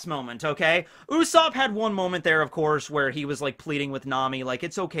Usopp's moment, okay? Usopp had one moment there, of course, where he was, like, pleading with Nami, like,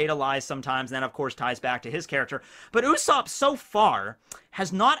 it's okay to lie sometimes, and that, of course, ties back to his character. But Usopp, so far,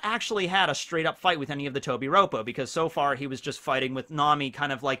 has not actually had a straight-up fight with any of the Tobiropo, because so far he was just fighting with Nami,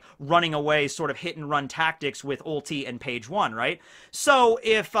 kind of like running away, sort of hit-and-run tactics with Ulti and Page 1, right? So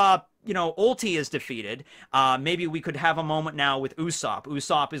if you know, ulti is defeated, maybe we could have a moment now with Usopp.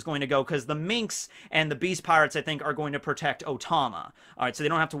 Usopp is going to go, because the Minks and the Beast Pirates, I think, are going to protect Otama. All right, so they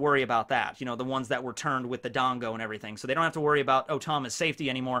don't have to worry about that. You know, the ones that were turned with the Dango and everything. So they don't have to worry about Otama's safety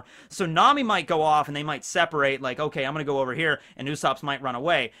anymore. So Nami might go off and they might separate, like, okay, I'm going to go over here, and Usopp might run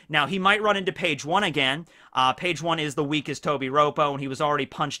away. Now, he might run into Page 1 again. Page 1 is the weakest Toby Roppo, and he was already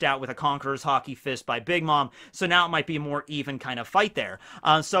punched out with a Conqueror's Haki Fist by Big Mom. So now it might be a more even kind of fight there.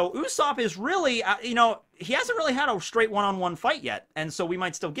 So Usopp is really, you know, he hasn't really had a straight one-on-one fight yet, and so we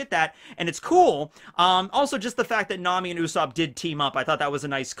might still get that, and it's cool. Also, just the fact that Nami and Usopp did team up, I thought that was a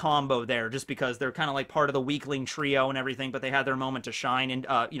nice combo there, just because they're kind of like part of the weakling trio and everything, but they had their moment to shine, and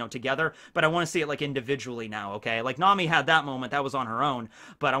you know, together. But I want to see it like individually now, okay? Like Nami had that moment, that was on her own,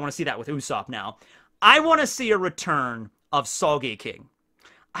 but I want to see that with Usopp now. I want to see a return of Sage King.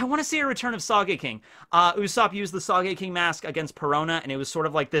 I want to see a return of Sage King. Usopp used the Sage King mask against Perona, and it was sort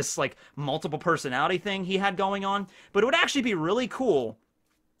of like this, like, multiple personality thing he had going on. But it would actually be really cool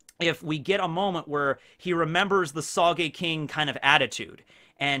if we get a moment where he remembers the Sage King kind of attitude.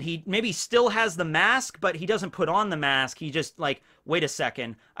 And he maybe still has the mask, but he doesn't put on the mask. He just, like, wait a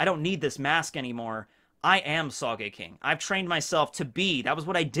second, I don't need this mask anymore. I am Sage King. I've trained myself to be, that was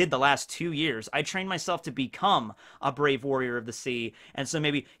what I did the last 2 years. I trained myself to become a brave warrior of the sea. And so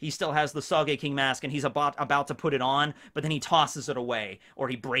maybe he still has the Sage King mask and he's about to put it on, but then he tosses it away or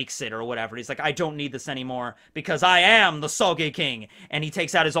he breaks it or whatever. He's like, I don't need this anymore because I am the Sage King. And he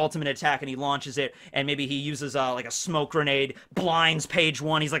takes out his ultimate attack and he launches it, and maybe he uses like a smoke grenade, blinds Page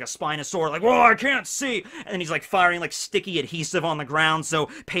 1. He's like a Spinosaur, like, whoa, I can't see. And then he's like firing like sticky adhesive on the ground, so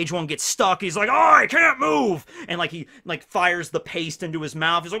Page 1 gets stuck. He's like, oh, I can't move, and like he like fires the paste into his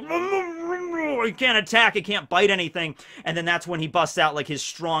mouth. He's like, he can't attack, he can't bite anything, and then that's when he busts out like his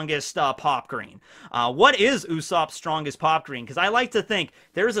strongest pop green. What is Usopp's strongest pop green? Because I like to think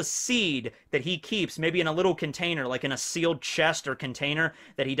there's a seed that he keeps maybe in a little container, like in a sealed chest or container,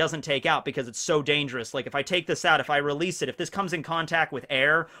 that he doesn't take out because it's so dangerous. Like if I take this out, if I release it, if this comes in contact with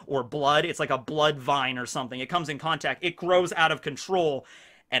air or blood, it's like a blood vine or something. It comes in contact, it grows out of control,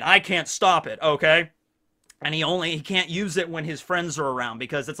 and I can't stop it, okay? And he can't use it when his friends are around,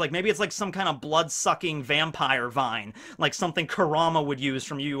 because it's like, maybe it's like some kind of blood-sucking vampire vine, like something Kurama would use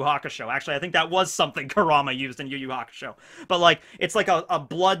from Yu Yu Hakusho. Actually, I think that was something Kurama used in Yu Yu Hakusho. But like, it's like a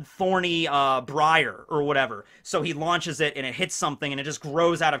blood-thorny briar or whatever. So he launches it and it hits something and it just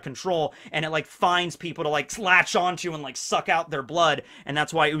grows out of control, and it like finds people to like latch onto and like suck out their blood. And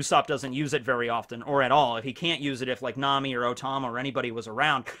that's why Usopp doesn't use it very often, or at all. If he can't use it, if like Nami or Otama or anybody was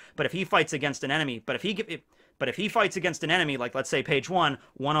around. But if he fights against an enemy, but if he fights against an enemy, like let's say Page 1,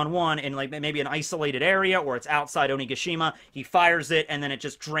 one-on-one in like maybe an isolated area, or it's outside Onigashima, he fires it and then it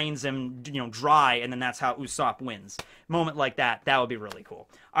just drains him, you know, dry, and then that's how Usopp wins. Moment like that, that would be really cool.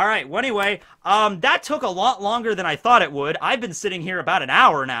 All right, well anyway, that took a lot longer than I thought it would. I've been sitting here about an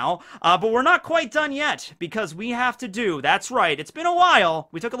hour now, but we're not quite done yet, because we have to do, that's right, it's been a while,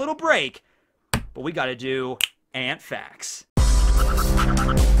 we took a little break, but we gotta do Ant Facts.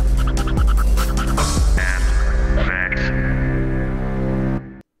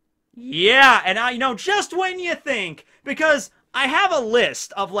 Yeah, and I, you know, just when you think, because I have a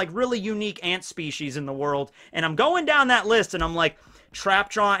list of like really unique ant species in the world, and I'm going down that list and I'm like,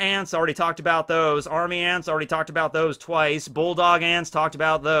 trapjaw ants, already talked about those. Army ants, already talked about those twice. Bulldog ants, talked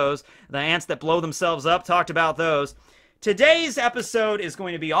about those. The ants that blow themselves up, talked about those. Today's episode is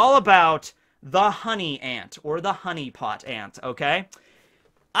going to be all about the honey ant, or the honeypot ant, okay?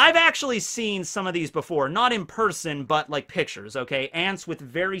 I've actually seen some of these before, not in person, but like pictures, okay? Ants with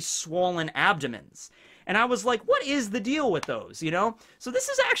very swollen abdomens. And I was like, what is the deal with those, you know? So this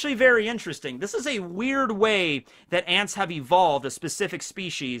is actually very interesting. This is a weird way that ants have evolved, a specific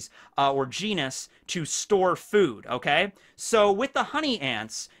species or genus, to store food, okay? So with the honey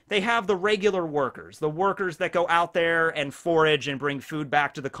ants, they have the regular workers, the workers that go out there and forage and bring food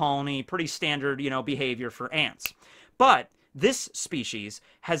back to the colony. Pretty standard, you know, behavior for ants. But this species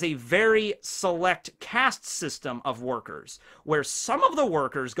has a very select caste system of workers, where some of the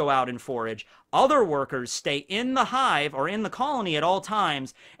workers go out and forage, other workers stay in the hive or in the colony at all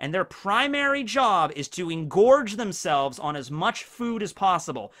times, and their primary job is to engorge themselves on as much food as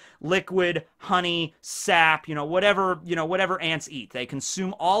possible. Liquid, honey, sap, whatever ants eat. They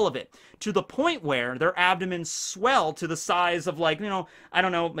consume all of it, to the point where their abdomens swell to the size of like, I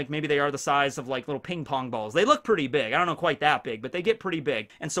don't know, like maybe they are the size of like little ping pong balls. They look pretty big. I don't know quite that big, but they get pretty big.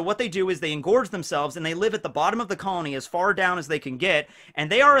 And so what they do is they engorge themselves, and they live at the bottom of the colony as far down as they can get, and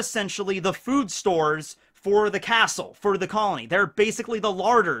they are essentially the food stores for the castle, for the colony. They're basically the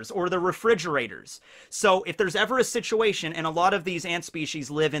larders or the refrigerators. So if there's ever a situation, and a lot of these ant species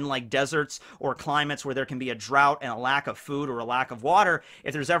live in like deserts or climates where there can be a drought and a lack of food or a lack of water,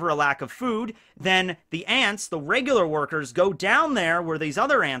 if there's ever a lack of food, then the ants, the regular workers, go down there where these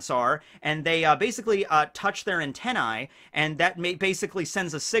other ants are, and they basically touch their antennae, and that basically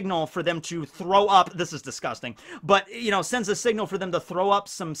sends a signal for them to throw up. This is disgusting, but, you know, sends a signal for them to throw up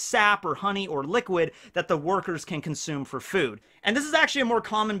some sap or honey or liquid that the workers can consume for food. And this is actually a more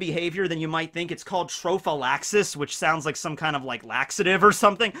common behavior than you might think. It's called trophallaxis, which sounds like some kind of like laxative or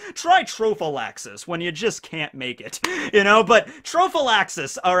something. Try trophallaxis when you just can't make it, you know? But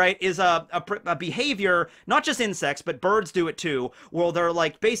trophallaxis, all right, is a behavior, not just insects, but birds do it too, where they're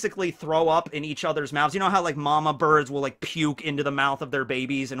like basically throw up in each other's mouths. You know how like mama birds will like puke into the mouth of their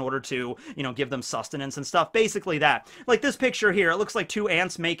babies in order to, you know, give them sustenance and stuff? Basically that. Like this picture here, it looks like two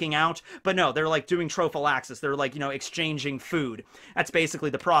ants making out, but no, they're like doing trophallaxis. They're like, you know, exchanging food. That's basically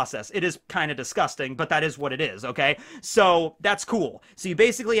the process. It is kind of disgusting, but that is what it is, okay? So that's cool. So you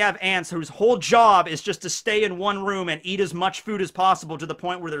basically have ants whose whole job is just to stay in one room and eat as much food as possible to the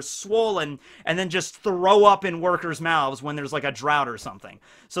point where they're swollen and then just throw up in workers' mouths when there's like a drought or something.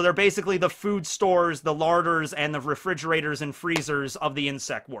 So they're basically the food stores, the larders, and the refrigerators and freezers of the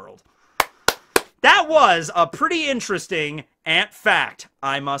insect world. That was a pretty interesting ant fact,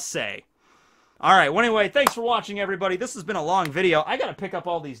 I must say. Alright, well anyway, thanks for watching, everybody. This has been a long video. I gotta pick up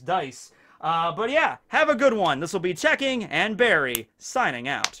all these dice. But yeah, have a good one. This will be Tekking and Barry signing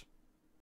out.